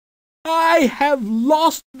Marigold. I have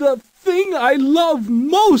lost the thing I love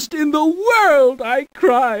most in the world, I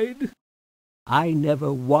cried. I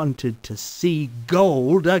never wanted to see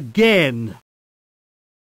gold again.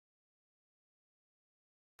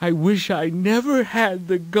 I wish I never had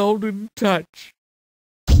the golden touch.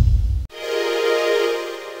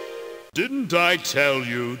 Didn't I tell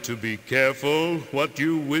you to be careful what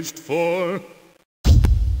you wished for?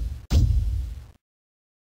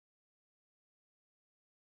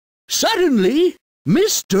 Suddenly,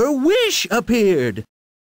 Mr. Wish appeared.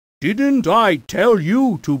 Didn't I tell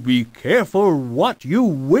you to be careful what you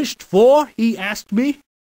wished for? He asked me.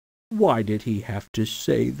 Why did he have to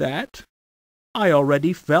say that? I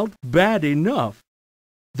already felt bad enough.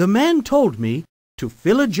 The man told me to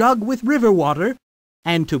fill a jug with river water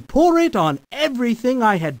and to pour it on everything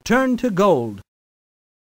I had turned to gold.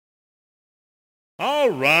 All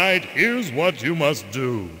right, here's what you must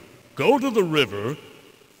do. Go to the river,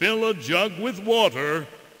 fill a jug with water,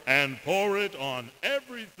 and pour it on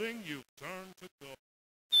everything you've turned to gold.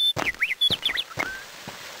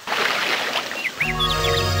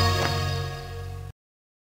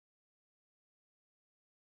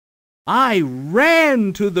 I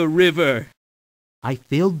ran to the river. I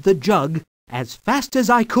filled the jug as fast as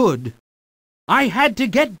I could. I had to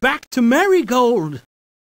get back to Marigold.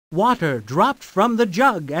 Water dropped from the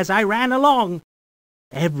jug as I ran along.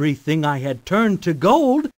 Everything I had turned to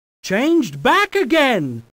gold changed back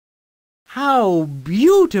again. How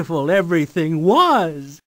beautiful everything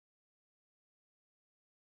was!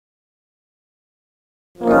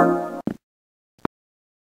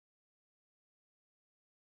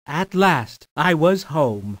 At last I was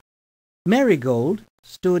home. Marigold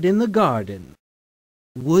stood in the garden.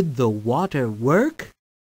 Would the water work?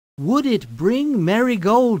 Would it bring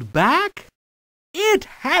Marigold back? It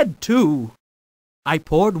had to! I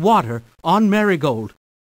poured water on Marigold.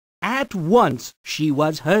 At once she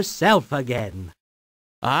was herself again.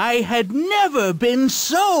 I had never been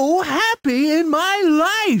so happy in my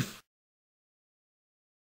life!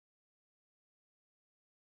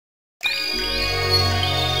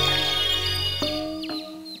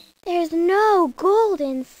 There's no gold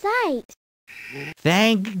in sight.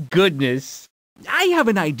 Thank goodness. I have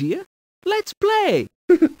an idea. Let's play.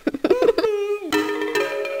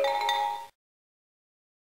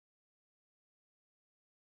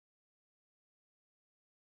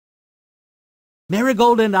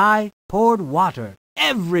 Marigold and I poured water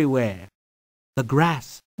everywhere. The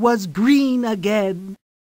grass was green again.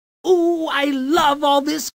 "Ooh, I love all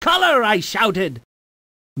this color!" I shouted.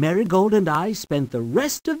 Marigold and I spent the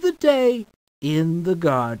rest of the day in the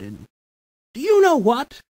garden. Do you know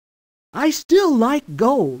what? I still like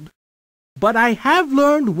gold, but I have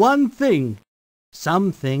learned one thing.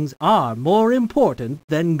 Some things are more important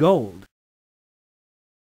than gold.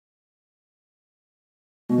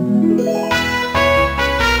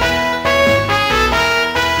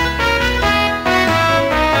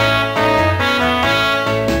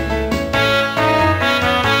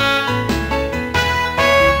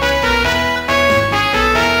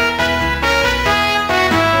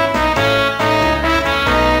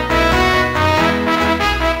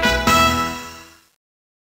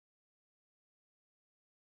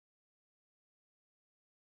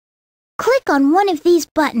 Click on one of these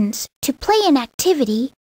buttons to play an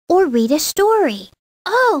activity or read a story.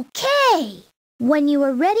 Okay! When you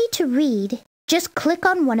are ready to read, just click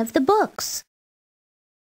on one of the books.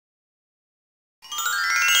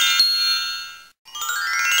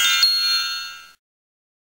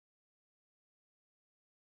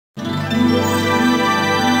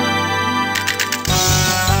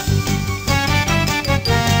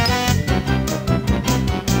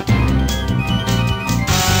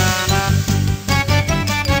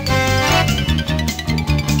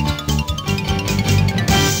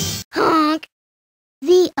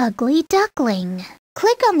 The Ugly Duckling.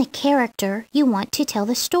 Click on the character you want to tell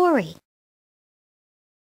the story.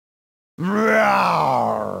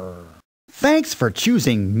 Roar! Thanks for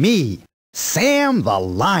choosing me, Sam the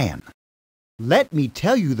Lion. Let me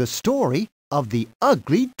tell you the story of the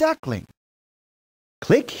Ugly Duckling.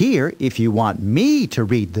 Click here if you want me to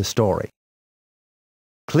read the story.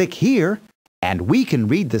 Click here and we can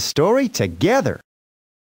read the story together.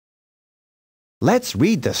 Let's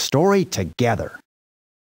read the story together.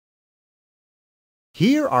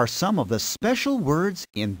 Here are some of the special words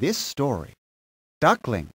in this story.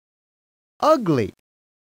 Duckling, ugly,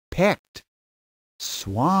 pecked,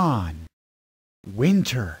 swan,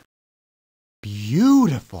 winter,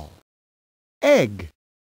 beautiful, egg,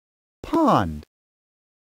 pond,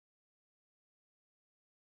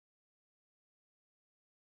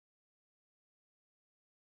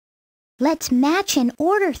 let's match and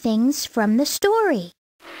order things from the story.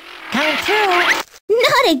 Coming through.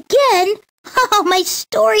 Not again! Oh, my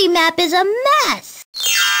story map is a mess!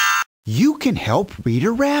 You can help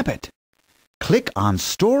Reader Rabbit. Click on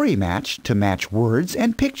Story Match to match words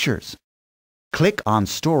and pictures. Click on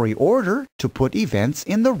Story Order to put events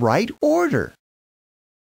in the right order.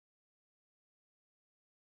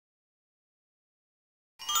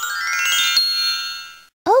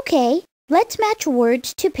 Okay, let's match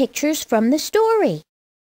words to pictures from the story.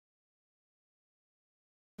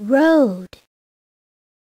 Road,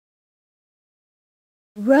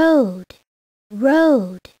 road,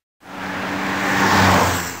 road.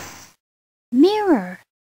 Mirror,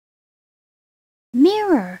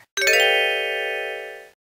 mirror.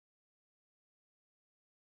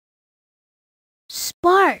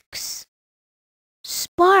 Sparks,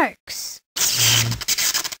 sparks.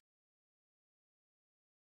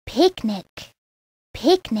 Picnic,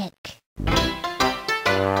 picnic.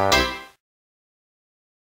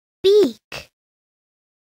 Beak,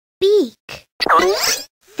 beak.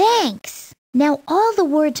 Thanks. Now all the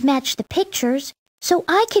words match the pictures, so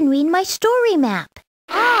I can read my story map.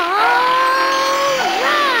 All right!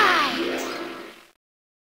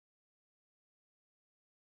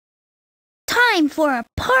 Time for a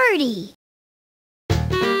party!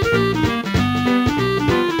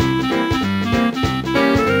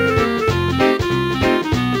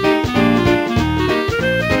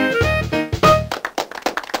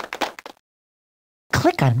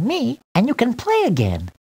 Click on me and you can play again.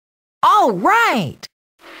 All right.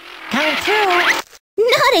 Coming through.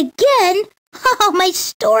 Not again! Oh, my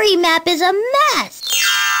story map is a mess!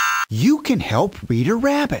 You can help Reader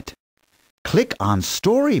Rabbit. Click on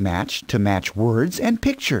Story Match to match words and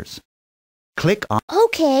pictures. Click on...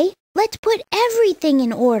 Okay, let's put everything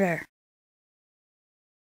in order.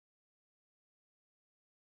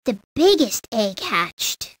 The biggest egg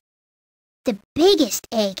hatched. The biggest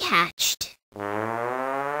egg hatched.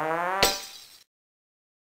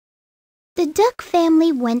 The duck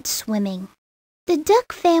family went swimming. The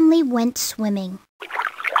duck family went swimming.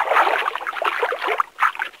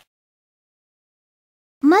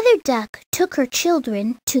 Mother Duck took her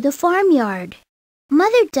children to the farmyard.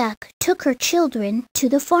 Mother Duck took her children to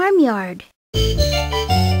the farmyard.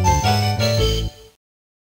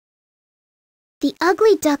 The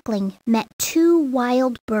ugly duckling met two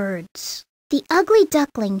wild birds. The ugly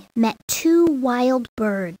duckling met two wild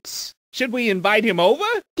birds. Should we invite him over?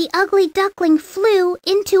 The ugly duckling flew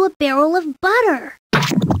into a barrel of butter.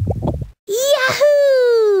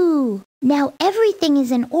 Yahoo! Now everything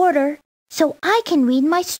is in order, so I can read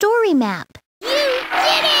my story map. You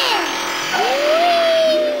did it!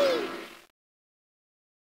 Whee!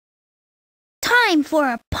 Time for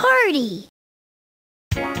a party!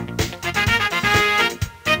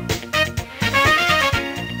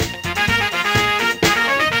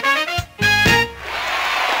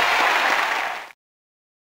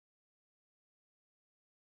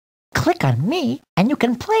 Click on me and you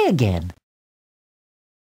can play again.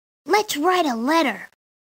 Let's write a letter.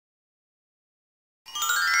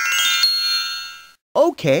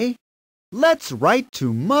 Okay, let's write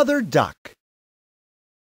to Mother Duck.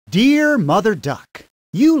 Dear Mother Duck,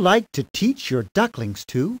 you like to teach your ducklings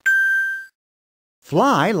to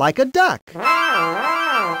fly like a duck.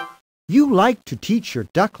 You like to teach your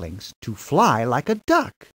ducklings to fly like a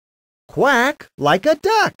duck. Quack like a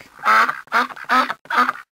duck.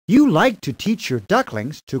 You like to teach your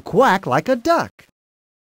ducklings to quack like a duck.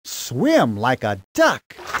 Swim like a duck.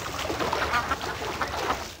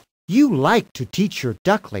 You like to teach your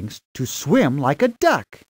ducklings to swim like a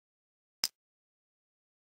duck.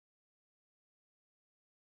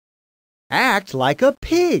 Act like a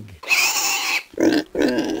pig.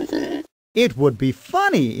 It would be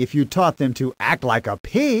funny if you taught them to act like a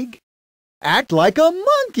pig. Act like a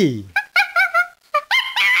monkey.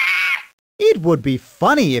 It would be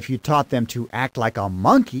funny if you taught them to act like a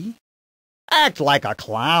monkey. Act like a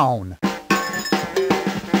clown.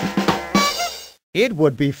 It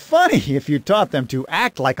would be funny if you taught them to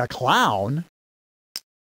act like a clown.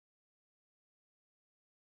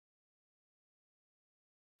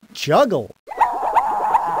 Juggle.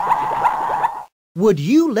 Would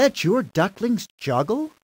you let your ducklings juggle?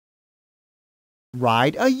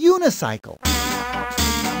 Ride a unicycle.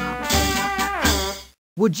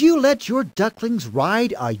 Would you let your ducklings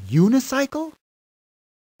ride a unicycle?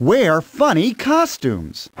 Wear funny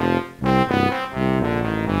costumes.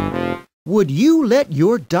 Would you let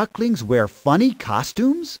your ducklings wear funny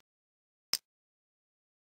costumes?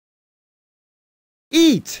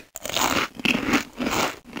 Eat.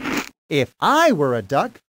 If I were a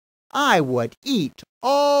duck, I would eat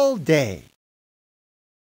all day.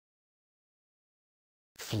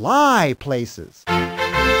 Fly places.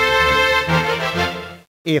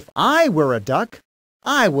 If I were a duck,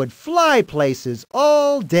 I would fly places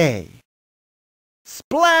all day.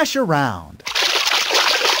 Splash around.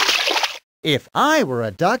 If I were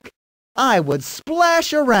a duck, I would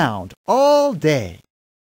splash around all day.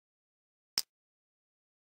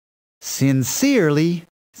 Sincerely,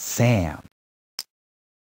 Sam.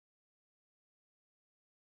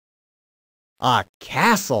 A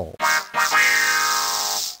castle.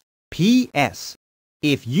 P.S.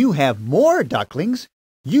 If you have more ducklings,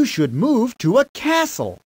 you should move to a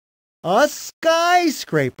castle. A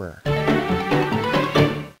skyscraper.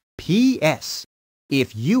 P.S.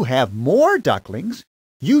 If you have more ducklings,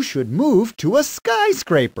 you should move to a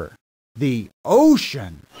skyscraper. The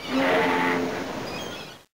ocean.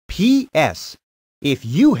 P.S. If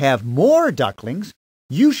you have more ducklings,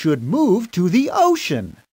 you should move to the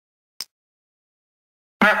ocean.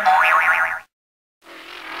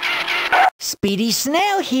 Speedy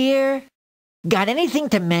Snail here. Got anything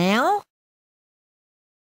to mail?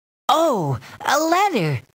 Oh, a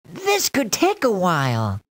letter. This could take a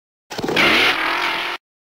while.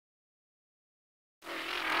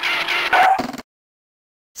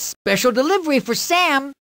 Special delivery for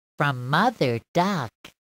Sam from Mother Duck.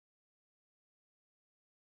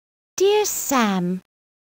 Dear Sam,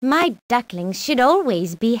 my ducklings should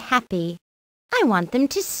always be happy. I want them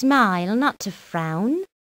to smile, not to frown.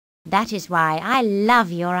 That is why I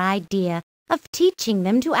love your idea of teaching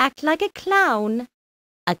them to act like a clown.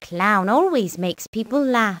 A clown always makes people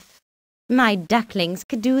laugh. My ducklings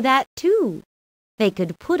could do that too. They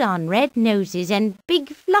could put on red noses and big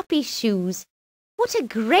floppy shoes. What a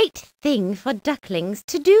great thing for ducklings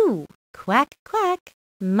to do! Quack, quack,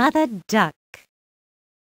 Mother Duck.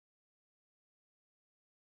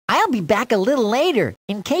 I'll be back a little later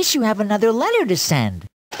in case you have another letter to send.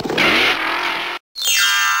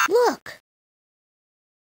 Look,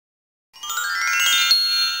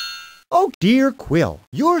 Oh, dear Quill,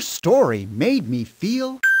 your story made me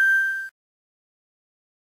feel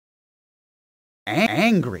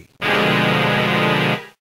angry.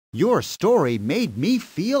 Your story made me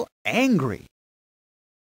feel angry.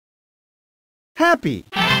 Happy.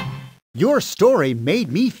 Your story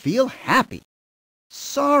made me feel happy.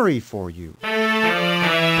 Sorry for you.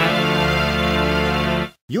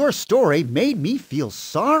 Your story made me feel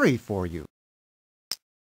sorry for you.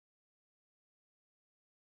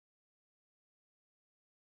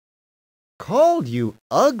 Called you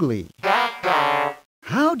ugly.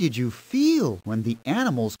 How did you feel when the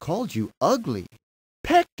animals called you ugly?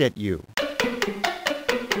 Pecked at you.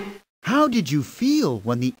 How did you feel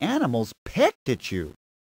when the animals pecked at you?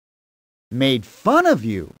 Made fun of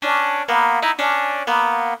you.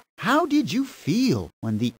 How did you feel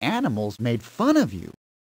when the animals made fun of you?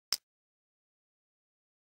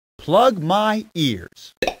 Plug my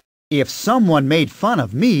ears. If someone made fun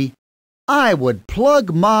of me, I would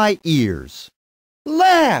plug my ears.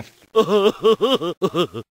 Laugh.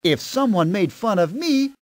 If someone made fun of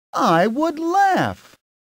me, I would laugh.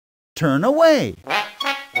 Turn away.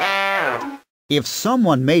 If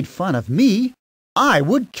someone made fun of me, I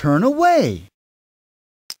would turn away.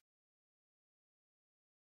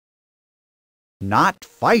 Not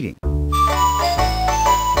fighting.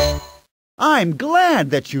 I'm glad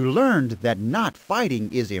that you learned that not fighting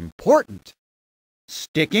is important.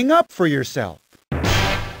 Sticking up for yourself.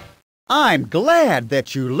 I'm glad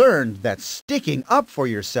that you learned that sticking up for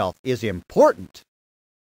yourself is important.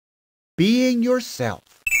 Being yourself.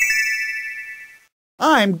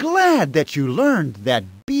 I'm glad that you learned that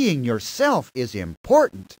being yourself is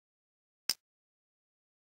important.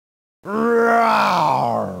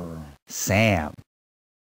 Rawr. Sam.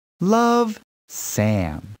 Love,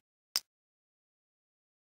 Sam.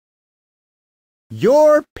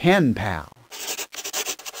 Your pen pal.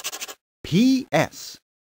 P.S.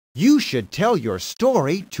 You should tell your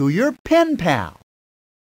story to your pen pal.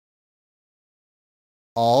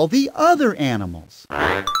 All the other animals.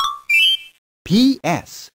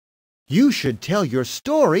 P.S. You should tell your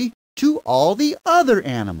story to all the other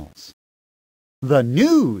animals. The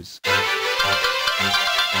news.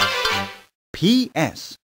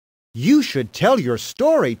 P.S. You should tell your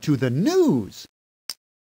story to the news.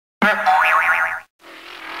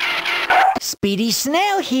 Speedy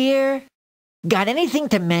Snail here. Got anything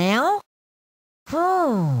to mail?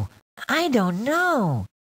 Oh, I don't know.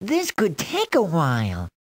 This could take a while.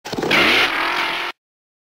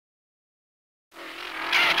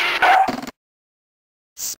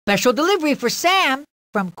 Special delivery for Sam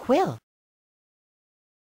from Quill.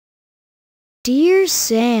 Dear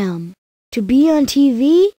Sam, To be on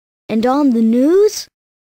TV and on the news?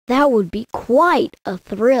 That would be quite a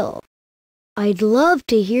thrill. I'd love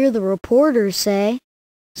to hear the reporters say,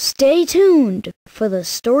 "Stay tuned for the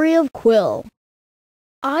story of Quill."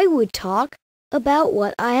 I would talk about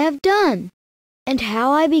what I have done and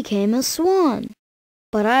how I became a swan.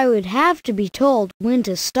 But I would have to be told when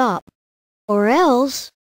to stop, or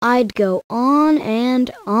else I'd go on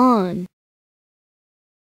and on.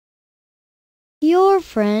 Your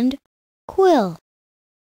friend, Quill.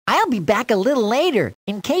 I'll be back a little later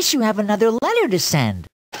in case you have another letter to send.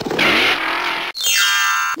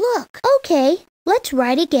 Look, okay, let's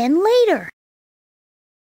write again later.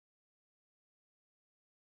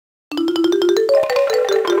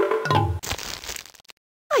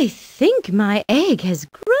 I think my egg has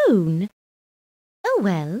grown. Oh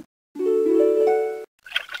well.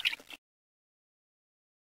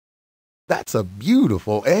 That's a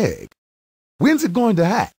beautiful egg. When's it going to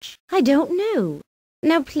hatch? I don't know.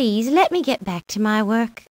 Now please let me get back to my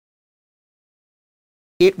work.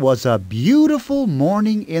 It was a beautiful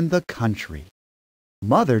morning in the country.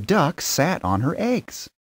 Mother Duck sat on her eggs.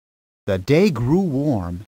 The day grew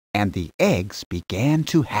warm, and the eggs began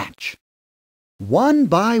to hatch. One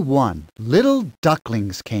by one, little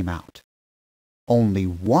ducklings came out. Only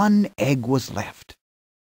one egg was left.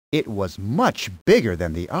 It was much bigger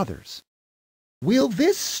than the others. Will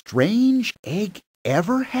this strange egg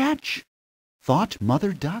ever hatch? Thought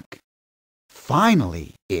Mother Duck.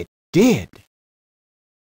 Finally, it did.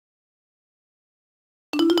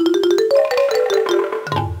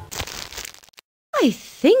 I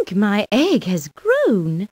think my egg has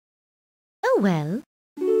grown. Oh well.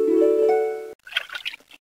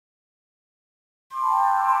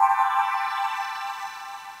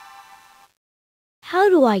 How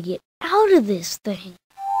do I get out of this thing?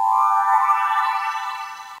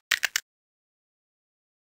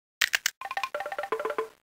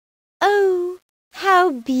 Oh,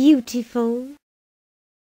 how beautiful.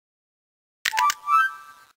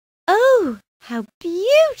 Oh, how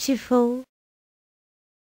beautiful.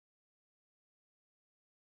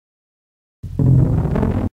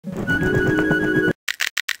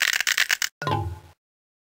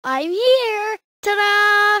 I'm here.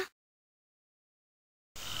 Ta-da!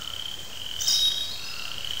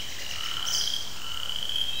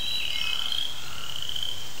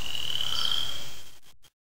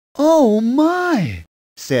 Oh my,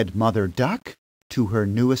 said Mother Duck to her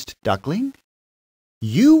newest duckling.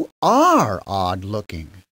 You are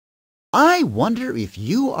odd-looking. I wonder if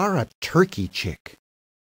you are a turkey chick.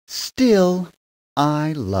 Still,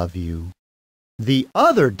 I love you. The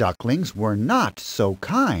other ducklings were not so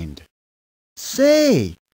kind.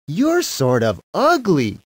 Say, you're sort of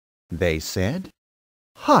ugly, they said.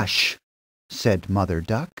 Hush, said Mother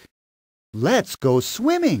Duck. Let's go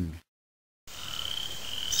swimming.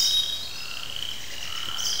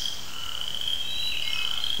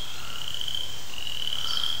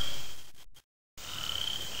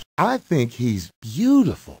 I think he's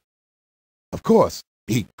beautiful. Of course,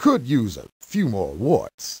 he could use a few more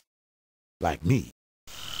warts, like me.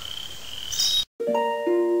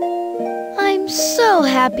 I'm so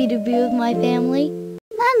happy to be with my family.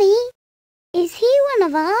 Mummy, is he one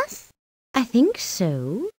of us? I think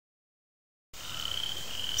so.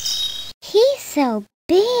 He's so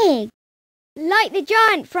big. Like the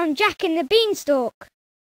giant from Jack and the Beanstalk.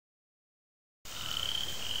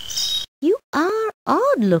 You are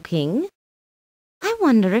odd-looking. I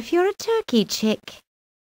wonder if you're a turkey chick.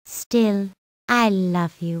 Still, I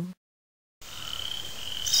love you.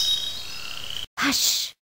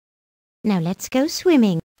 Hush! Now let's go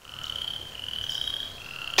swimming.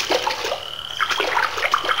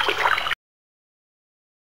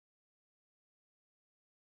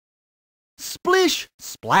 Splish,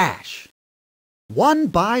 splash! One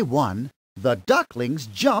by one, the ducklings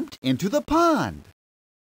jumped into the pond.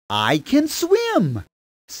 I can swim,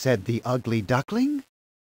 said the ugly duckling.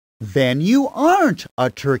 Then you aren't a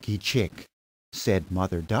turkey chick, said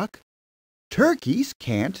Mother Duck. Turkeys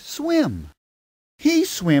can't swim. He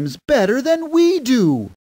swims better than we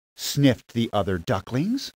do, sniffed the other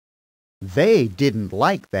ducklings. They didn't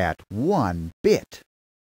like that one bit.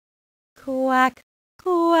 Quack,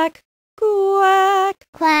 quack, quack.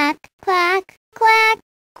 Quack, quack, quack.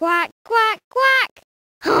 Quack, quack, quack.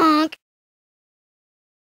 Honk.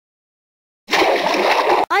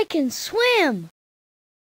 I can swim.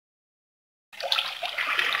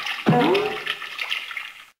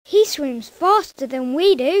 He swims faster than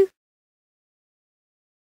we do.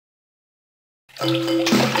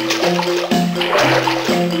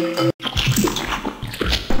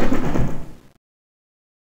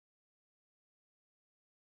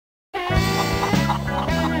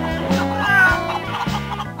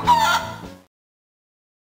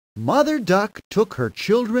 Mother Duck took her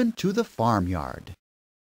children to the farmyard.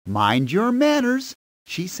 "Mind your manners,"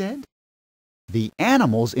 she said. The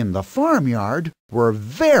animals in the farmyard were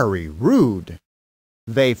very rude.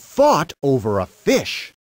 They fought over a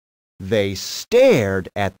fish. They stared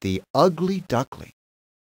at the ugly duckling.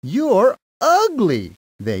 "You're ugly,"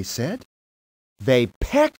 they said. They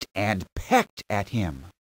pecked and pecked at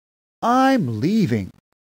him. "I'm leaving,"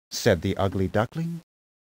 said the ugly duckling.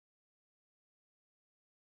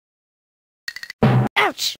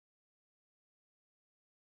 Ouch!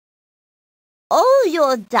 All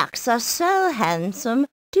your ducks are so handsome.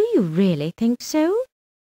 Do you really think so?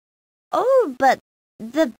 Oh, but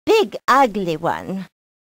the big ugly one.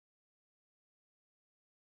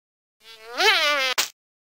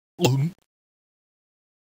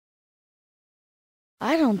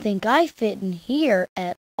 I don't think I fit in here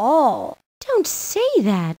at all. Don't say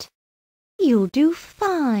that. You'll do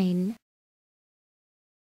fine.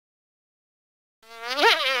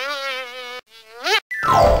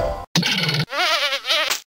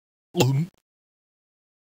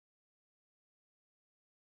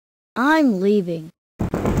 I'm leaving.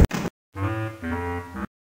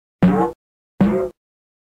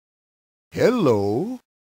 Hello,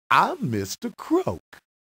 I'm Mr. Croak.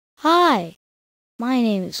 Hi, my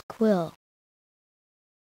name is Quill.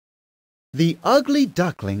 The ugly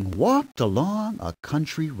duckling walked along a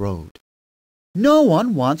country road. "No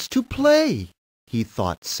one wants to play," he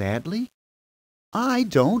thought sadly. "I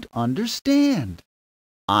don't understand.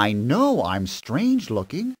 I know I'm strange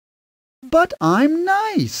looking, but I'm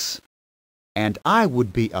nice, and I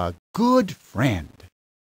would be a good friend."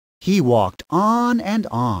 He walked on and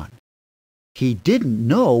on. He didn't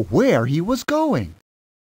know where he was going.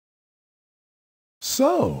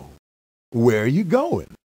 So, where are you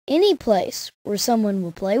going? Any place where someone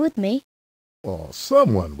will play with me. Or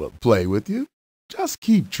someone will play with you. Just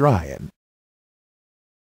keep trying.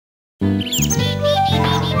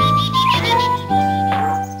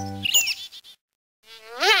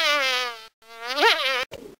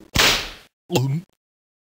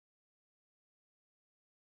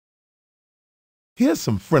 Here's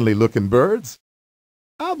some friendly-looking birds.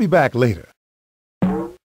 I'll be back later.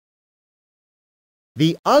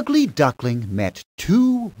 The ugly duckling met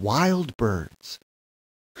two wild birds.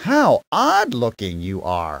 "How odd-looking you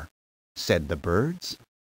are," said the birds.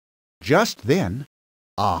 Just then,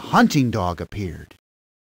 a hunting dog appeared.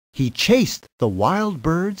 He chased the wild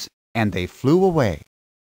birds, and they flew away.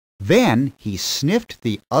 Then he sniffed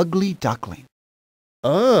the ugly duckling.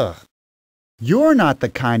 "Ugh! You're not the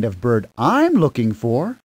kind of bird I'm looking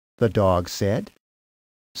for," the dog said.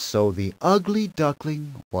 So the ugly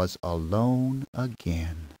duckling was alone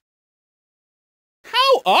again.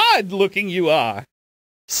 "How odd-looking you are!"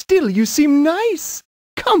 "Still, you seem nice.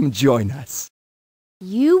 Come join us."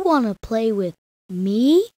 You want to play with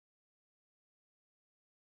me?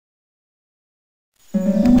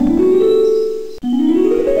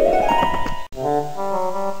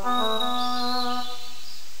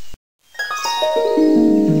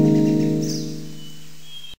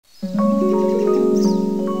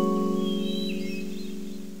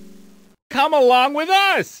 Come along with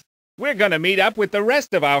us! We're gonna meet up with the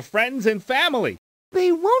rest of our friends and family.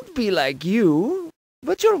 They won't be like you,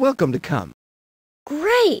 but you're welcome to come.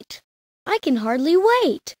 Great! I can hardly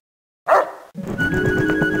wait.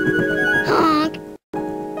 Honk!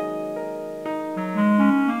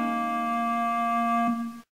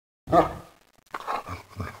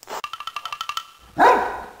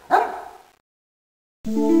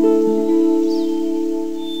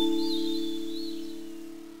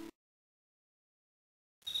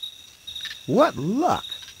 What luck!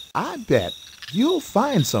 I bet you'll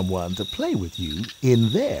find someone to play with you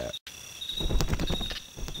in there.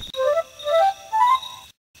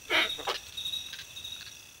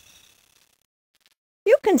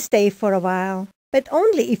 You can stay for a while, but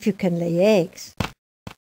only if you can lay eggs.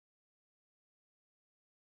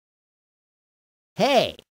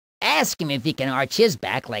 Hey, ask him if he can arch his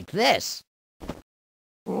back like this.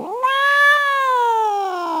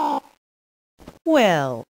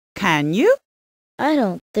 Well, can you? I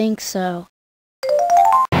don't think so.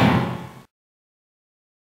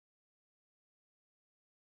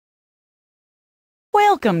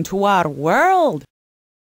 Welcome to our world.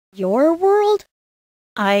 Your world?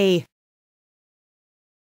 I...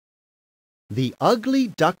 The ugly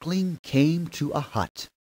duckling came to a hut.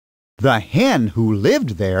 The hen who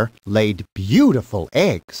lived there laid beautiful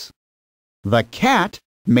eggs. The cat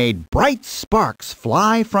made bright sparks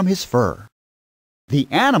fly from his fur. The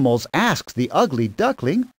animals asked the ugly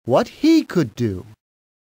duckling what he could do.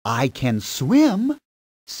 "I can swim,"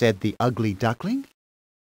 said the ugly duckling.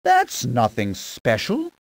 "That's nothing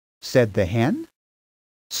special," said the hen.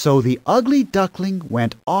 So the ugly duckling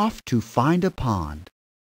went off to find a pond.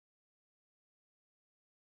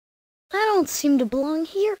 I don't seem to belong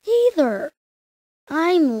here either.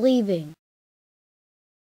 I'm leaving.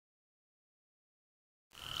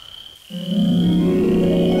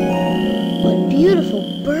 What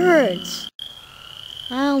beautiful birds.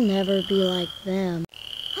 I'll never be like them.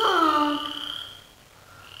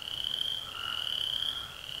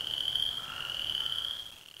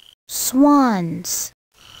 Swans.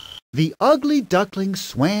 The ugly duckling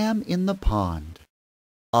swam in the pond.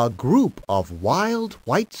 A group of wild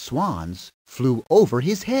white swans flew over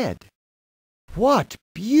his head. "What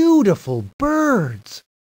beautiful birds!"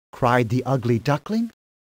 cried the ugly duckling.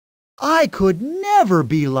 "I could never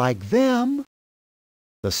be like them."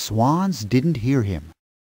 The swans didn't hear him.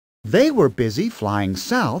 They were busy flying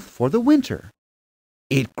south for the winter.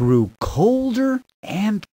 It grew colder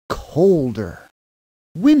and colder.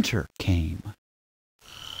 Winter came.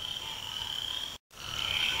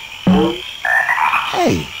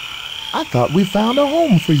 Hey, I thought we found a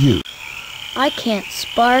home for you. I can't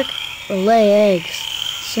spark or lay eggs,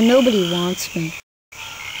 so nobody wants me.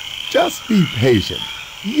 Just be patient.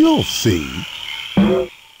 You'll see.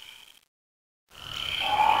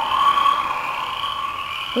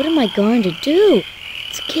 What am I going to do?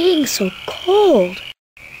 It's getting so cold.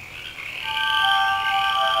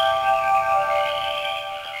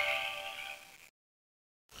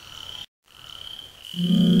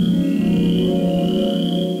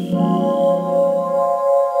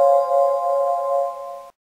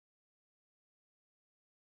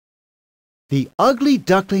 The ugly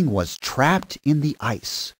duckling was trapped in the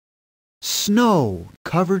ice. Snow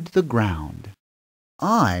covered the ground.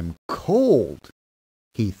 "I'm cold,"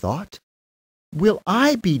 he thought. "Will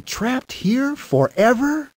I be trapped here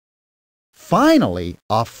forever?" Finally,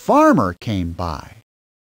 a farmer came by.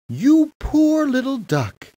 "You poor little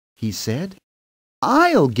duck," he said.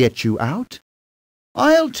 "I'll get you out.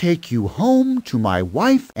 I'll take you home to my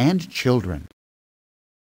wife and children."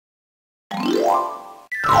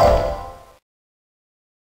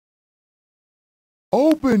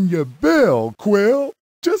 Open your bill, Quill.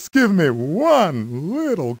 Just give me one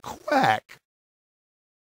little quack.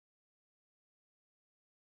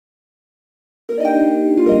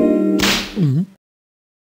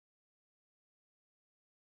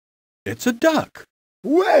 It's a duck.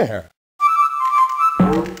 Where?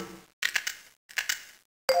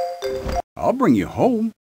 I'll bring you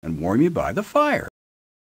home and warm you by the fire.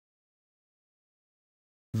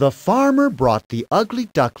 The farmer brought the ugly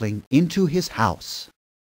duckling into his house.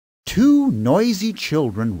 Two noisy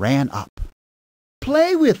children ran up.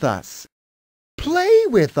 "Play with us! Play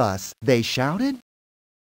with us!" they shouted.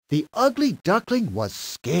 The ugly duckling was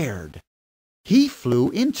scared. He flew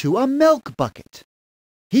into a milk bucket.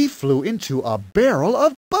 He flew into a barrel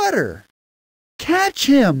of butter. "Catch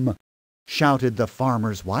him!" shouted the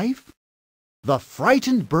farmer's wife. The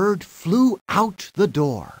frightened bird flew out the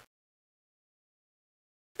door.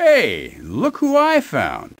 Hey, look who I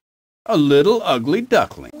found. A little ugly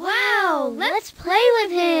duckling. Wow, let's play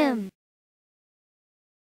with him.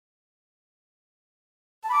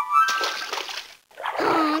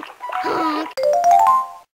 Honk, honk.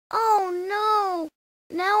 Oh no,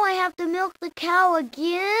 now I have to milk the cow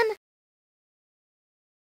again?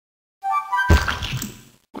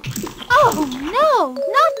 Oh no,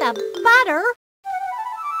 not the butter.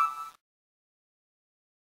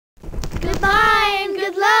 Goodbye and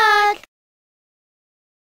good luck.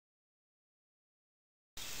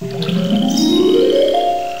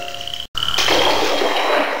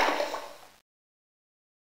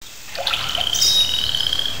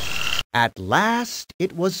 At last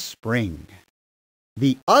it was spring.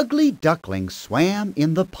 The ugly duckling swam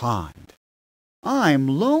in the pond. "I'm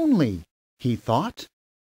lonely," he thought.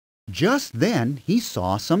 Just then he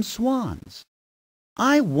saw some swans.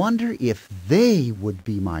 "I wonder if they would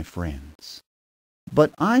be my friends.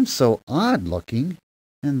 But I'm so odd-looking,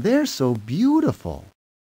 and they're so beautiful.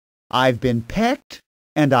 I've been pecked,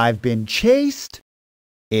 and I've been chased.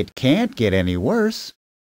 It can't get any worse,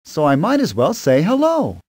 so I might as well say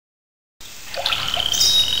hello."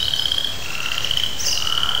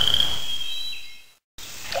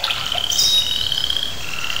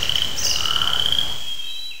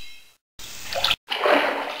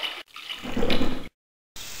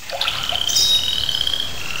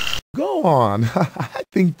 Go on. I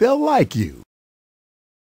think they'll like you.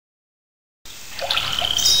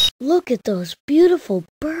 Look at those beautiful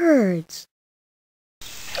birds.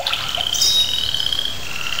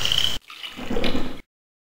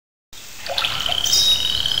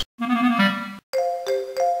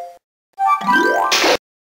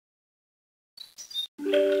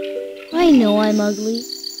 I know I'm ugly,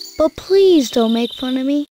 but please don't make fun of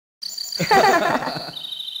me.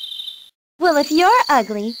 Well, if you're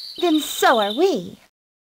ugly, then so are we.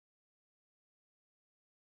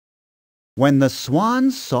 When the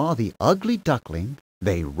swans saw the ugly duckling,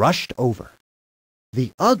 they rushed over.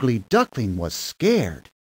 The ugly duckling was scared.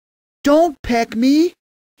 "Don't peck me,"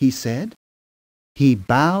 he said. He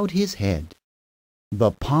bowed his head.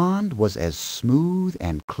 The pond was as smooth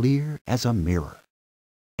and clear as a mirror.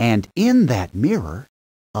 And in that mirror,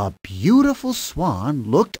 a beautiful swan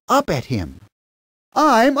looked up at him.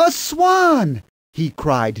 "I'm a swan!" he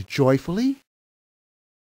cried joyfully.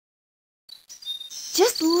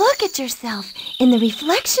 Just look at yourself in the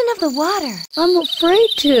reflection of the water. I'm afraid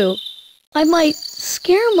to. I might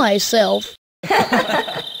scare myself.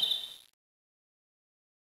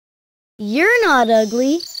 You're not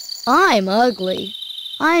ugly. I'm ugly.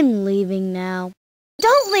 I'm leaving now.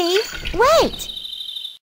 Don't leave. Wait.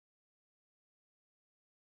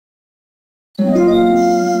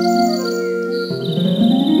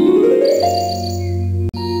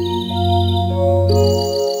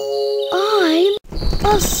 I'm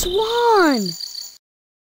a swan.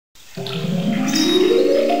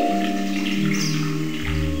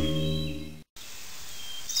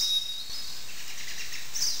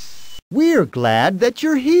 "We're glad that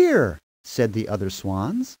you're here," said the other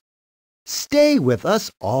swans. "Stay with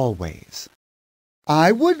us always."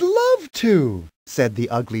 "I would love to," said the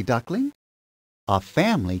ugly duckling. A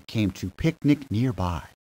family came to picnic nearby.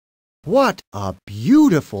 "What a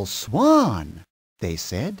beautiful swan," they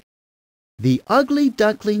said. The ugly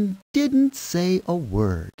duckling didn't say a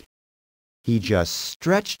word. He just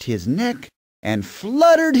stretched his neck and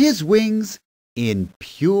fluttered his wings in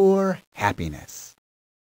pure happiness.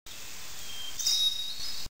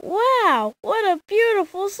 Wow, what a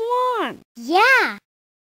beautiful swan! Yeah.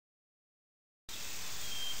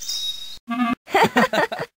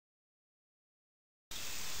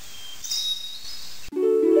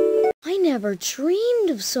 I never dreamed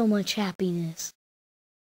of so much happiness.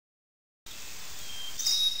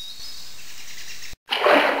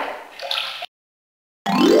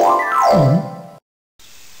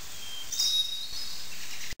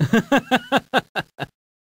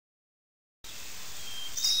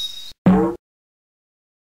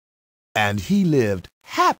 And he lived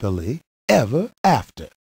happily ever after.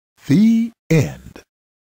 The end.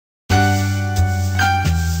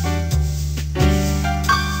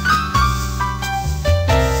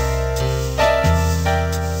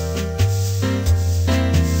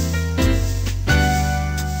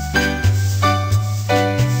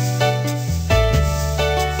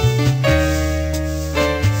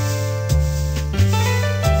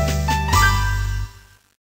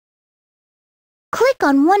 Click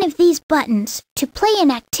on one of these buttons to play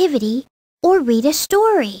an activity or read a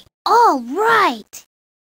story. All right!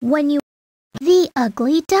 The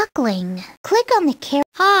Ugly Duckling. Click on the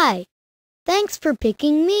Hi! Thanks for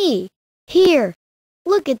picking me. Here,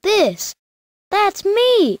 look at this. That's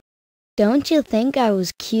me! Don't you think I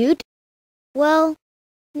was cute? Well,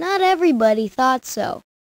 not everybody thought so.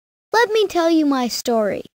 Let me tell you my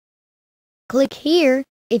story. Click here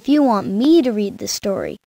if you want me to read the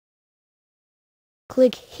story.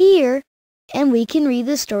 Click here and we can read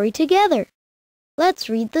the story together. Let's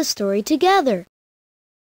read the story together.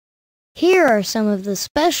 Here are some of the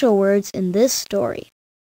special words in this story.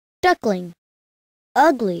 Duckling,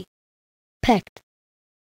 ugly, pecked,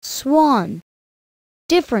 swan,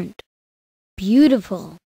 different,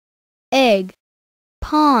 beautiful, egg,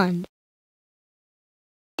 pond.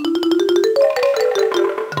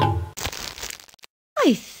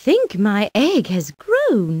 I think my egg has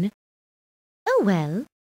grown. Oh well.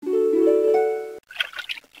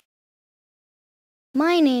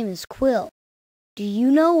 My name is Quill. Do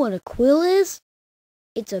you know what a quill is?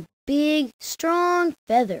 It's a big, strong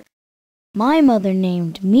feather. My mother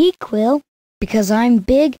named me Quill because I'm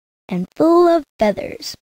big and full of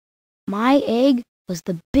feathers. My egg was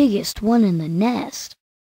the biggest one in the nest.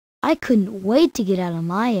 I couldn't wait to get out of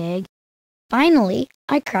my egg. Finally,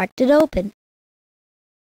 I cracked it open.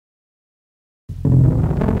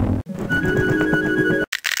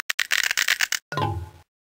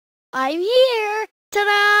 I'm here!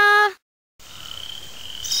 Ta-da!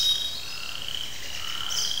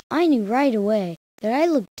 I knew right away that I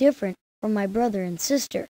looked different from my brother and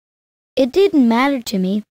sister. It didn't matter to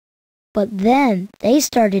me, but then they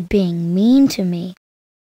started being mean to me.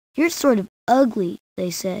 You're sort of ugly, they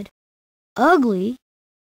said. Ugly?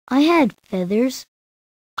 I had feathers.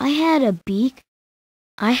 I had a beak.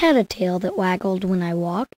 I had a tail that waggled when I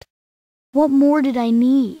walked. What more did I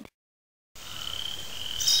need?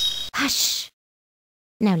 Hush!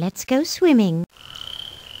 Now let's go swimming.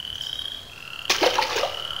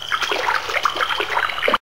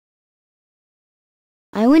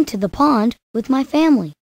 I went to the pond with my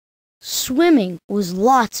family. Swimming was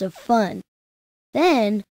lots of fun.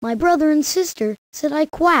 Then my brother and sister said I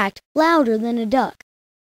quacked louder than a duck.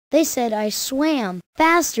 They said I swam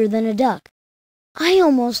faster than a duck. I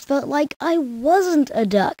almost felt like I wasn't a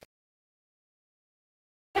duck.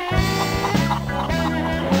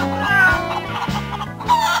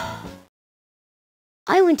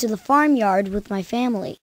 I went to the farmyard with my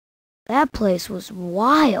family. That place was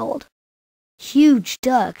wild. Huge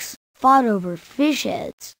ducks fought over fish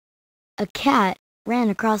heads. A cat ran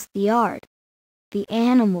across the yard. The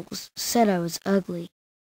animals said I was ugly.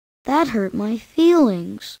 That hurt my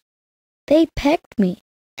feelings. They pecked me,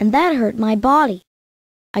 and that hurt my body.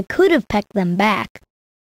 I could have pecked them back,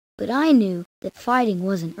 but I knew that fighting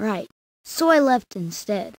wasn't right, so I left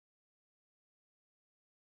instead.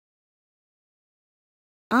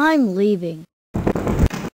 I'm leaving.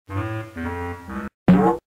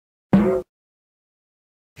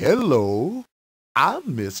 Hello, I'm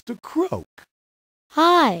Mr. Croak.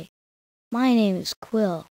 Hi, my name is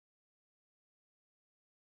Quill.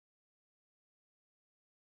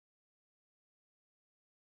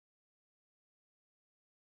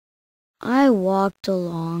 I walked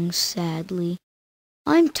along sadly.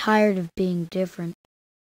 I'm tired of being different.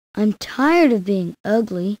 I'm tired of being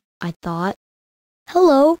ugly, I thought.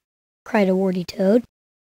 Hello, cried a warty toad.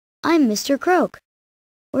 I'm Mr. Croak.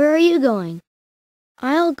 Where are you going?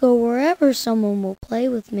 I'll go wherever someone will play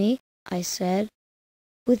with me, I said,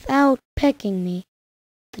 without pecking me.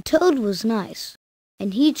 The toad was nice,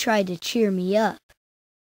 and he tried to cheer me up.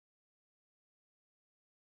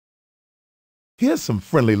 Here's some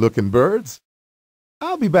friendly-looking birds.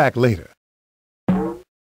 I'll be back later.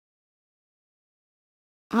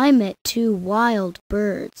 I met 2 wild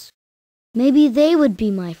birds. Maybe they would be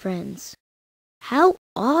my friends. How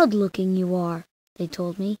odd-looking you are, they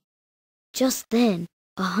told me. Just then,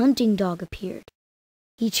 a hunting dog appeared.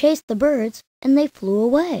 He chased the birds, and they flew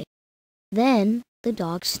away. Then the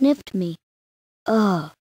dog sniffed me.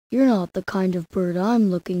 Ugh, you're not the kind of bird I'm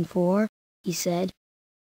looking for, he said.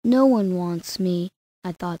 No one wants me,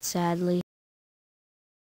 I thought sadly.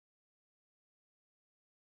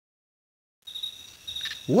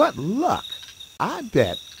 What luck! I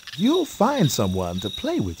bet you'll find someone to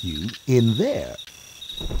play with you in there.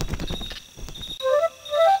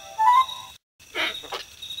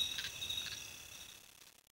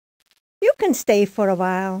 You can stay for a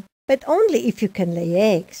while, but only if you can lay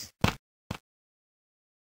eggs.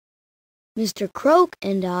 Mr. Croak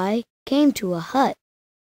and I came to a hut.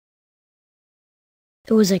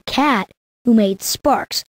 There was a cat who made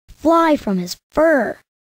sparks fly from his fur.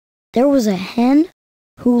 There was a hen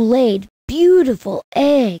who laid beautiful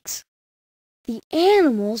eggs. The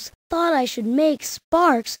animals thought I should make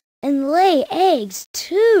sparks and lay eggs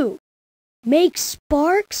too. Make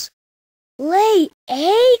sparks? Lay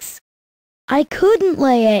eggs? I couldn't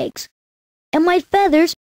lay eggs, and my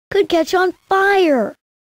feathers could catch on fire.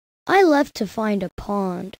 I left to find a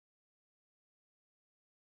pond.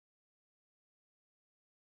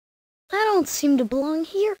 I don't seem to belong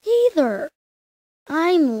here either.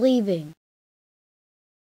 I'm leaving.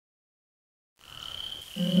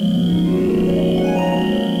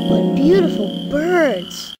 What beautiful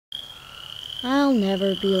birds. I'll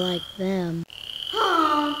never be like them.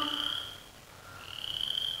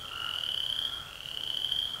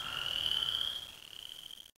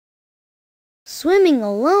 Swimming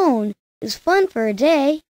alone is fun for a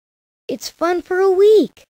day. It's fun for a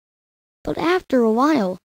week. But after a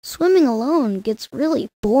while, swimming alone gets really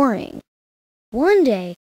boring. One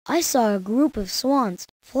day, I saw a group of swans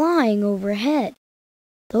flying overhead.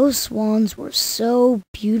 Those swans were so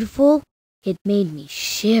beautiful, it made me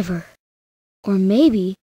shiver. Or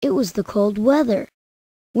maybe it was the cold weather.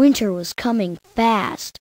 Winter was coming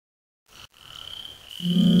fast.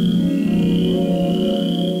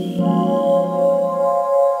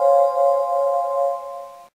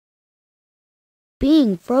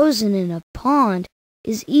 Being frozen in a pond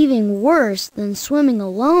is even worse than swimming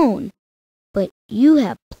alone. But you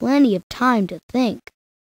have plenty of time to think.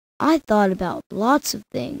 I thought about lots of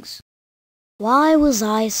things. Why was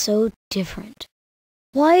I so different?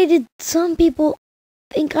 Why did some people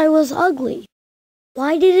think I was ugly?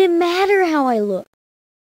 Why did it matter how I looked?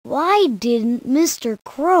 Why didn't Mr.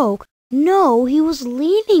 Croak know he was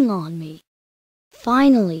leaning on me?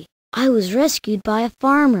 Finally, I was rescued by a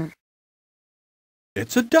farmer.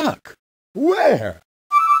 It's a duck. Where?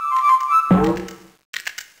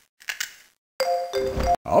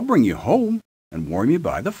 I'll bring you home and warm you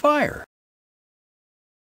by the fire.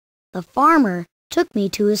 The farmer took me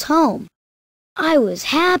to his home. I was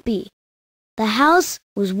happy. The house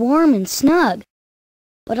was warm and snug,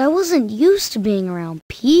 but I wasn't used to being around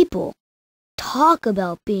people. Talk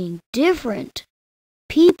about being different.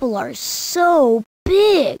 People are so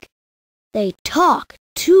big. They talk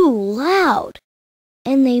too loud,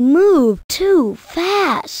 and they move too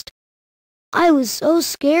fast. I was so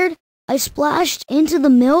scared, I splashed into the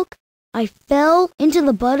milk, I fell into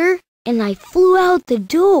the butter, and I flew out the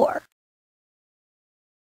door.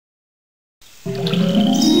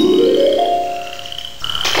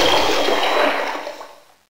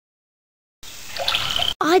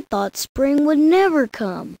 I thought spring would never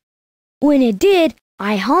come. When it did,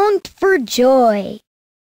 I honked for joy.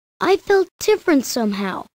 I felt different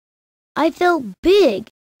somehow. I felt big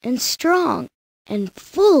and strong and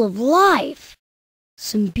full of life.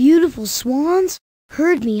 Some beautiful swans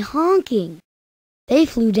heard me honking. They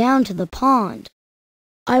flew down to the pond.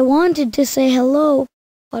 I wanted to say hello,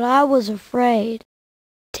 but I was afraid.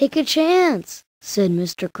 Take a chance, said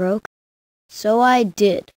Mr. Croak. So I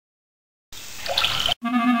did.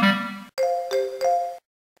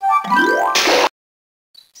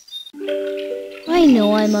 I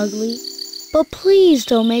know I'm ugly, but please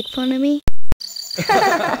don't make fun of me.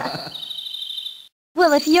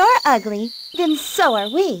 Well, if you're ugly, then so are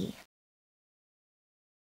we.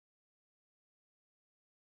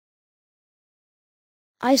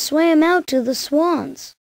 I swam out to the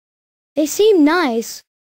swans. They seemed nice,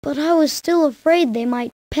 but I was still afraid they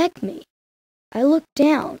might peck me. I looked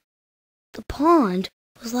down. The pond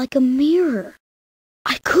was like a mirror.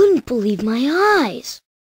 I couldn't believe my eyes.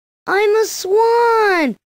 I'm a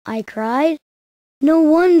swan, I cried. No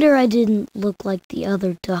wonder I didn't look like the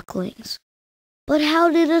other ducklings. But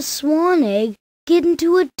how did a swan egg get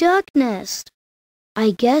into a duck nest?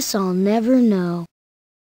 I guess I'll never know.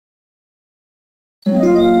 I'm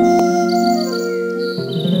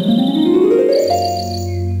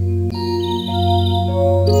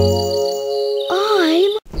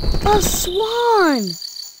a swan!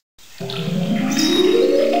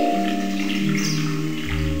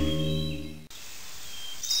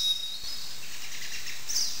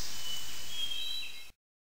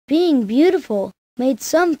 Being beautiful made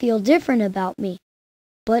some feel different about me,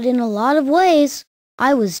 but in a lot of ways,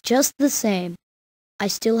 I was just the same. I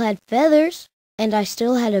still had feathers, and I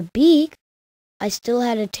still had a beak. I still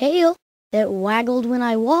had a tail that waggled when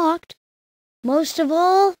I walked. Most of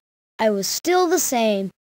all, I was still the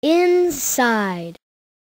same inside.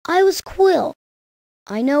 I was Quill.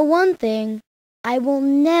 I know one thing. I will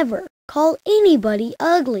never call anybody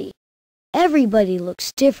ugly. Everybody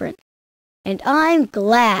looks different, and I'm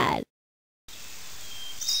glad.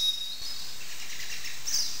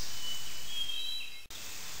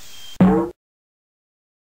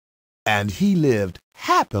 And he lived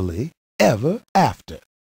happily ever after.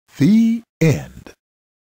 The end.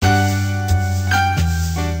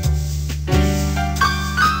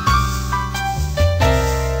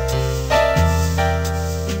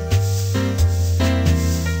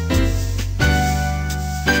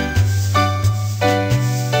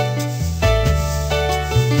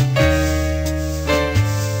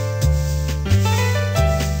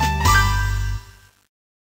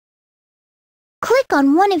 Click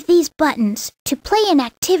on one of these buttons to play an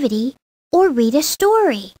activity or read a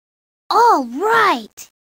story. All right!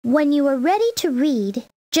 When you are ready to read,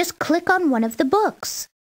 just click on one of the books.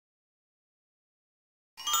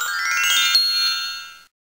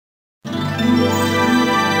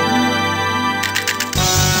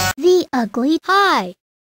 The Ugly Hi.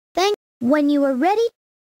 When you are ready,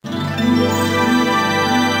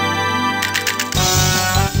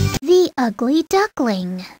 The Ugly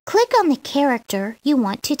Duckling. Click on the character you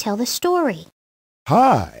want to tell the story.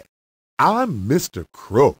 Hi, I'm Mr.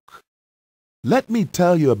 Croak. Let me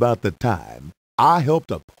tell you about the time I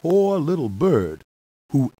helped a poor little bird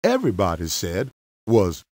who everybody said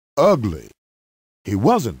was ugly. He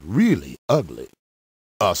wasn't really ugly.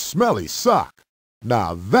 A smelly sock.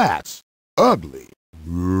 Now that's ugly.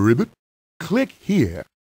 Ribbit. Click here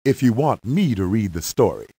if you want me to read the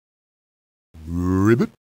story.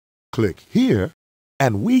 Ribbit. Click here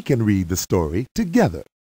and we can read the story together.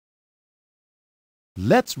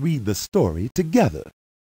 Let's read the story together.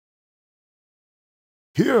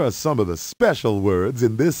 Here are some of the special words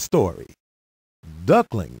in this story.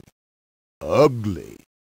 Duckling, ugly,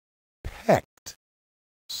 pecked,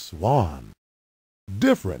 swan,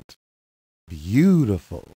 different,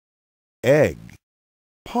 beautiful, egg,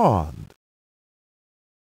 pond.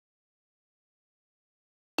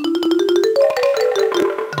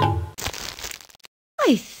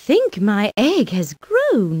 I think my egg has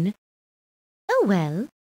grown. Oh well,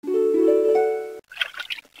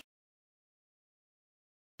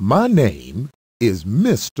 My name is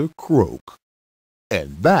Mr. Croak,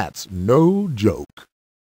 and that's no joke.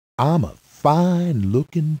 I'm a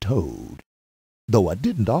fine-looking toad, though I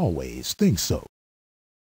didn't always think so.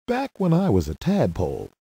 Back when I was a tadpole,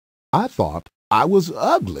 I thought I was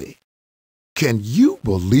ugly. Can you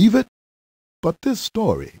believe it? But this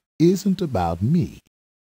story isn't about me.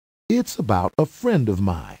 It's about a friend of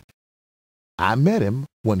mine. I met him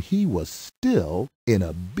when he was still in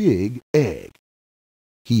a big egg.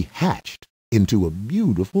 He hatched into a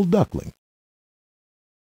beautiful duckling.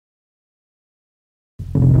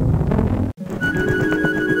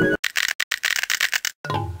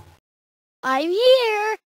 I'm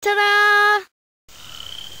here! Ta-da!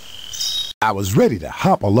 I was ready to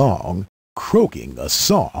hop along, croaking a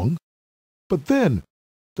song, but then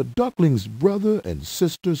the duckling's brother and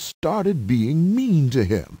sister started being mean to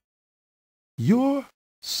him. "You're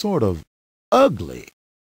sort of ugly,"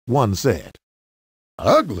 one said.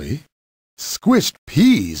 "Ugly? Squished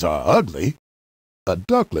peas are ugly. A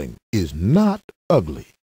duckling is not ugly."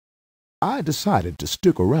 I decided to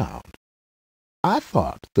stick around. I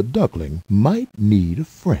thought the duckling might need a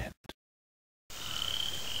friend.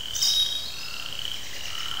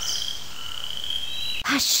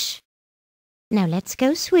 Hush! Now let's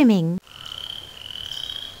go swimming.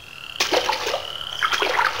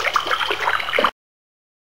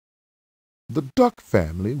 The duck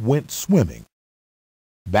family went swimming.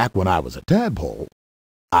 Back when I was a tadpole,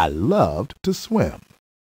 I loved to swim.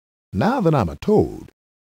 Now that I'm a toad,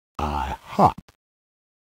 I hop.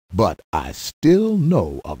 But I still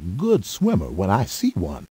know a good swimmer when I see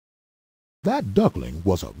one. That duckling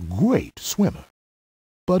was a great swimmer,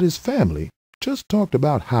 but his family just talked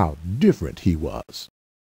about how different he was.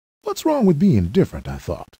 What's wrong with being different, I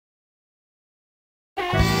thought.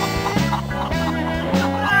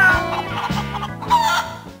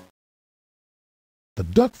 The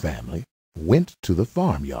duck family went to the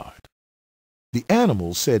farmyard. The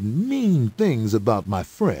animals said mean things about my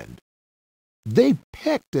friend. They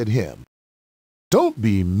pecked at him. "Don't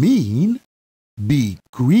be mean, be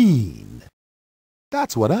green."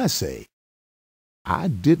 That's what I say. I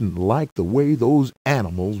didn't like the way those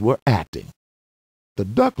animals were acting. The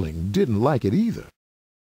duckling didn't like it either.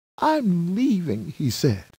 "I'm leaving," he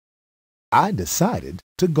said. I decided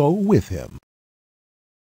to go with him.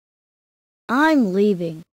 I'm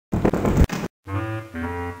leaving.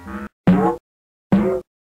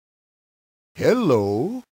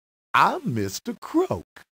 Hello, I'm Mr.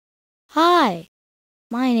 Croak. Hi,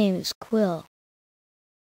 my name is Quill.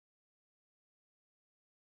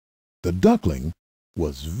 The duckling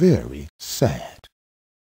was very sad.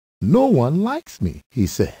 "No one likes me," he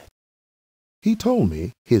said. He told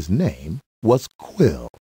me his name was Quill.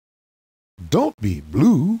 "Don't be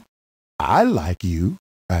blue. I like you,"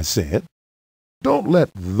 I said. "Don't let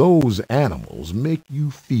those animals make you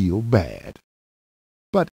feel bad."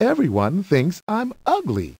 "But everyone thinks I'm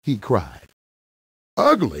ugly," he cried.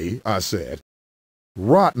 "Ugly?" I said.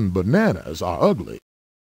 "Rotten bananas are ugly.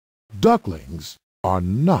 Ducklings are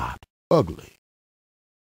not ugly."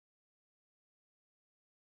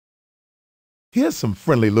 Here's some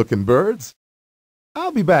friendly-looking birds.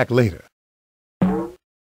 I'll be back later.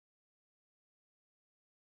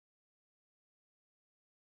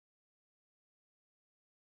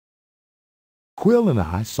 Quill and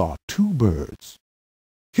I saw two birds.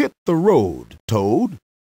 "Hit the road, Toad,"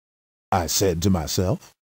 I said to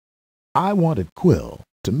myself. I wanted Quill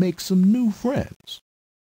to make some new friends.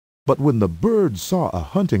 But when the birds saw a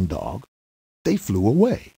hunting dog, they flew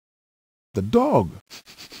away. The dog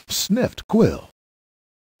sniffed Quill.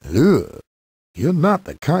 "Ugh, you're not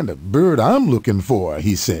the kind of bird I'm looking for,"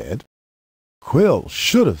 he said. Quill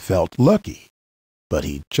should have felt lucky, but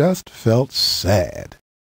he just felt sad.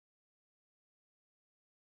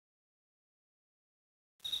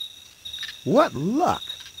 What luck!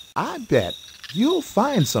 I bet you'll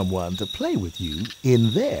find someone to play with you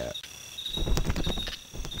in there.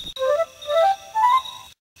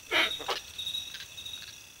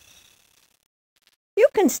 You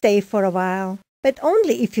can stay for a while, but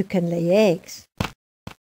only if you can lay eggs.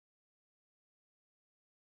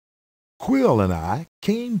 Quill and I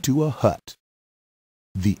came to a hut.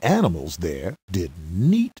 The animals there did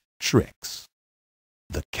neat tricks.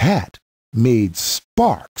 The cat made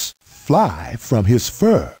sparks fly from his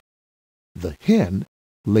fur. The hen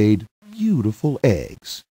laid beautiful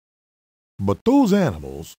eggs. But those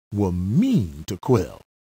animals were mean to Quill.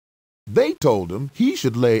 They told him he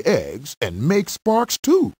should lay eggs and make sparks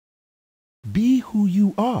too. Be who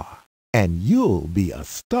you are, and you'll be a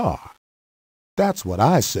star. That's what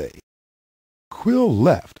I say. Quill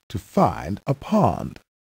left to find a pond.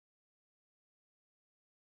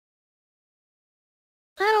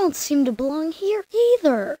 I don't seem to belong here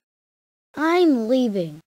either. I'm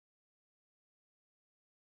leaving.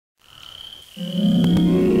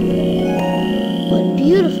 What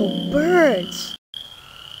beautiful birds.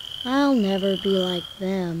 I'll never be like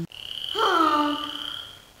them.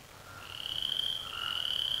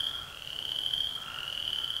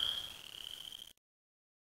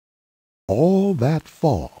 All that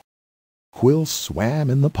fall, Quill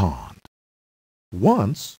swam in the pond.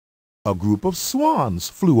 Once, a group of swans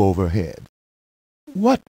flew overhead.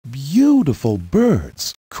 "What beautiful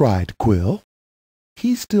birds!" cried Quill.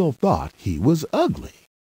 He still thought he was ugly.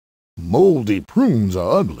 Moldy prunes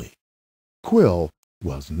are ugly. Quill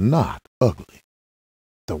was not ugly.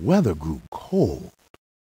 The weather grew cold.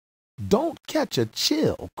 "Don't catch a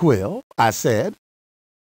chill, Quill," I said.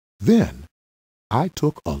 Then I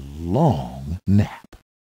took a long nap.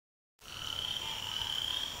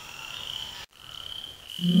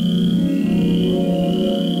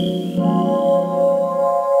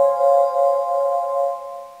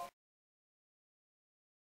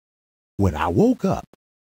 When I woke up,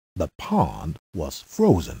 the pond was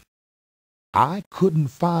frozen. I couldn't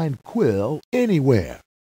find Quill anywhere.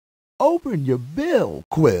 "Open your bill,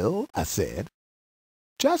 Quill," I said.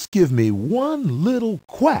 "Just give me one little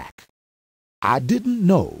quack." I didn't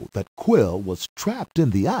know that Quill was trapped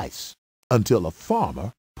in the ice until a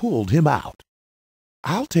farmer pulled him out.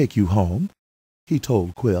 "I'll take you home," he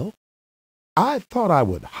told Quill. I thought I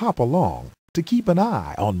would hop along to keep an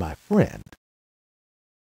eye on my friend.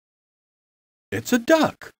 It's a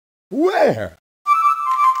duck. "Where?"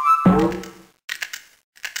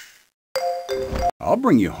 I'll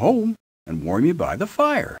bring you home and warm you by the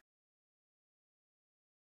fire.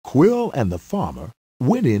 Quill and the farmer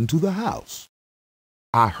went into the house.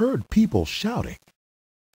 I heard people shouting,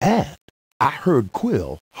 and I heard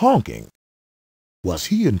Quill honking. Was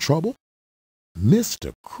he in trouble?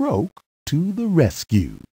 Mr. Croak to the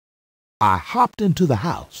rescue. I hopped into the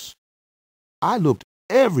house. I looked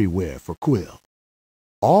everywhere for Quill.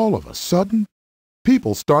 All of a sudden,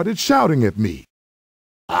 people started shouting at me.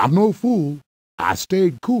 I'm no fool. I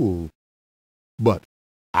stayed cool. But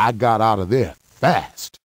I got out of there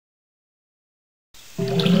fast.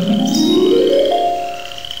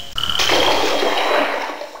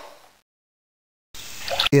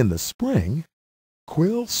 In the spring,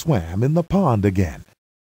 Quill swam in the pond again.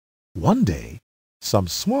 One day, some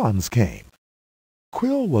swans came.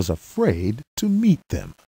 Quill was afraid to meet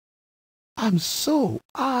them. I'm so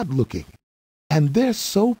odd-looking, and they're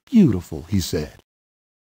so beautiful, he said.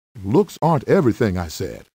 Looks aren't everything, I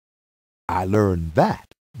said. I learned that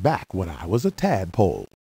back when I was a tadpole.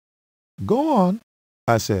 Go on,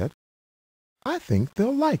 I said. I think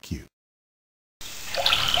they'll like you.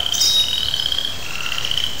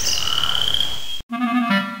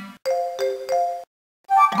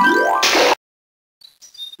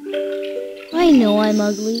 I know I'm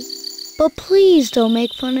ugly, but please don't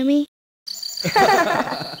make fun of me.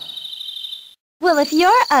 Well, if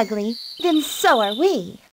you're ugly, then so are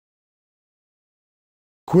we.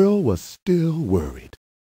 Quill was still worried.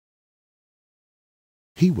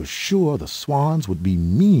 He was sure the swans would be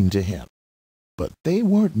mean to him, but they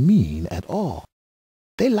weren't mean at all.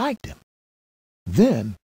 They liked him.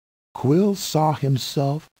 Then Quill saw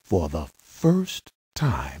himself for the first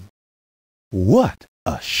time. What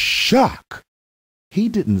a shock! He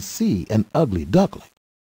didn't see an ugly duckling.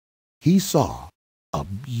 He saw a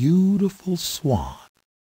beautiful swan.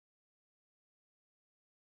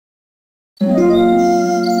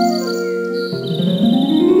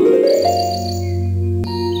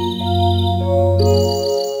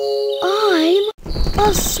 I'm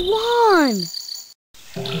a swan!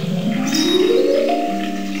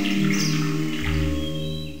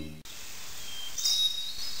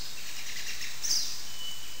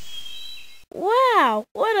 Wow,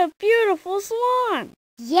 what a beautiful swan!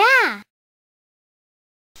 Yeah.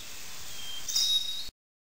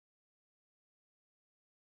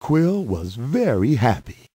 Quill was very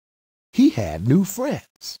happy. He had new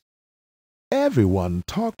friends. Everyone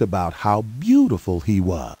talked about how beautiful he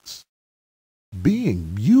was.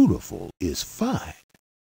 Being beautiful is fine,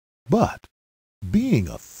 but being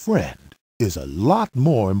a friend is a lot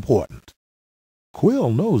more important.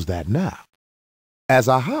 Quill knows that now. As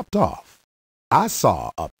I hopped off, I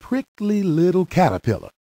saw a prickly little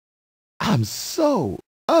caterpillar. I'm so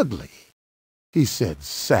ugly, he said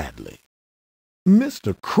sadly.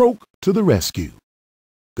 Mr. Croak to the rescue.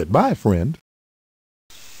 Goodbye, friend.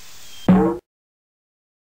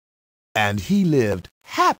 And he lived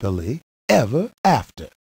happily ever after.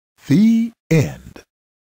 The end.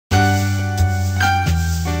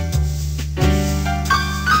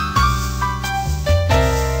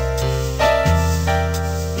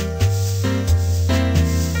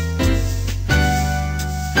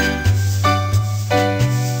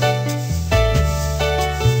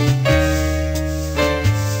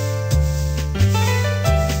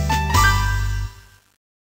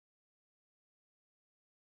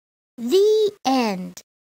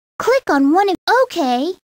 on one of...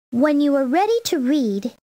 Okay. When you are ready to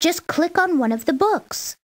read, just click on one of the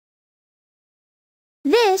books.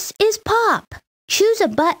 This is Pop. Choose a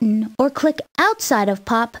button or click outside of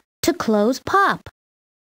Pop to close Pop.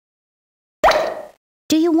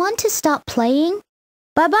 Do you want to stop playing?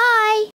 Bye-bye.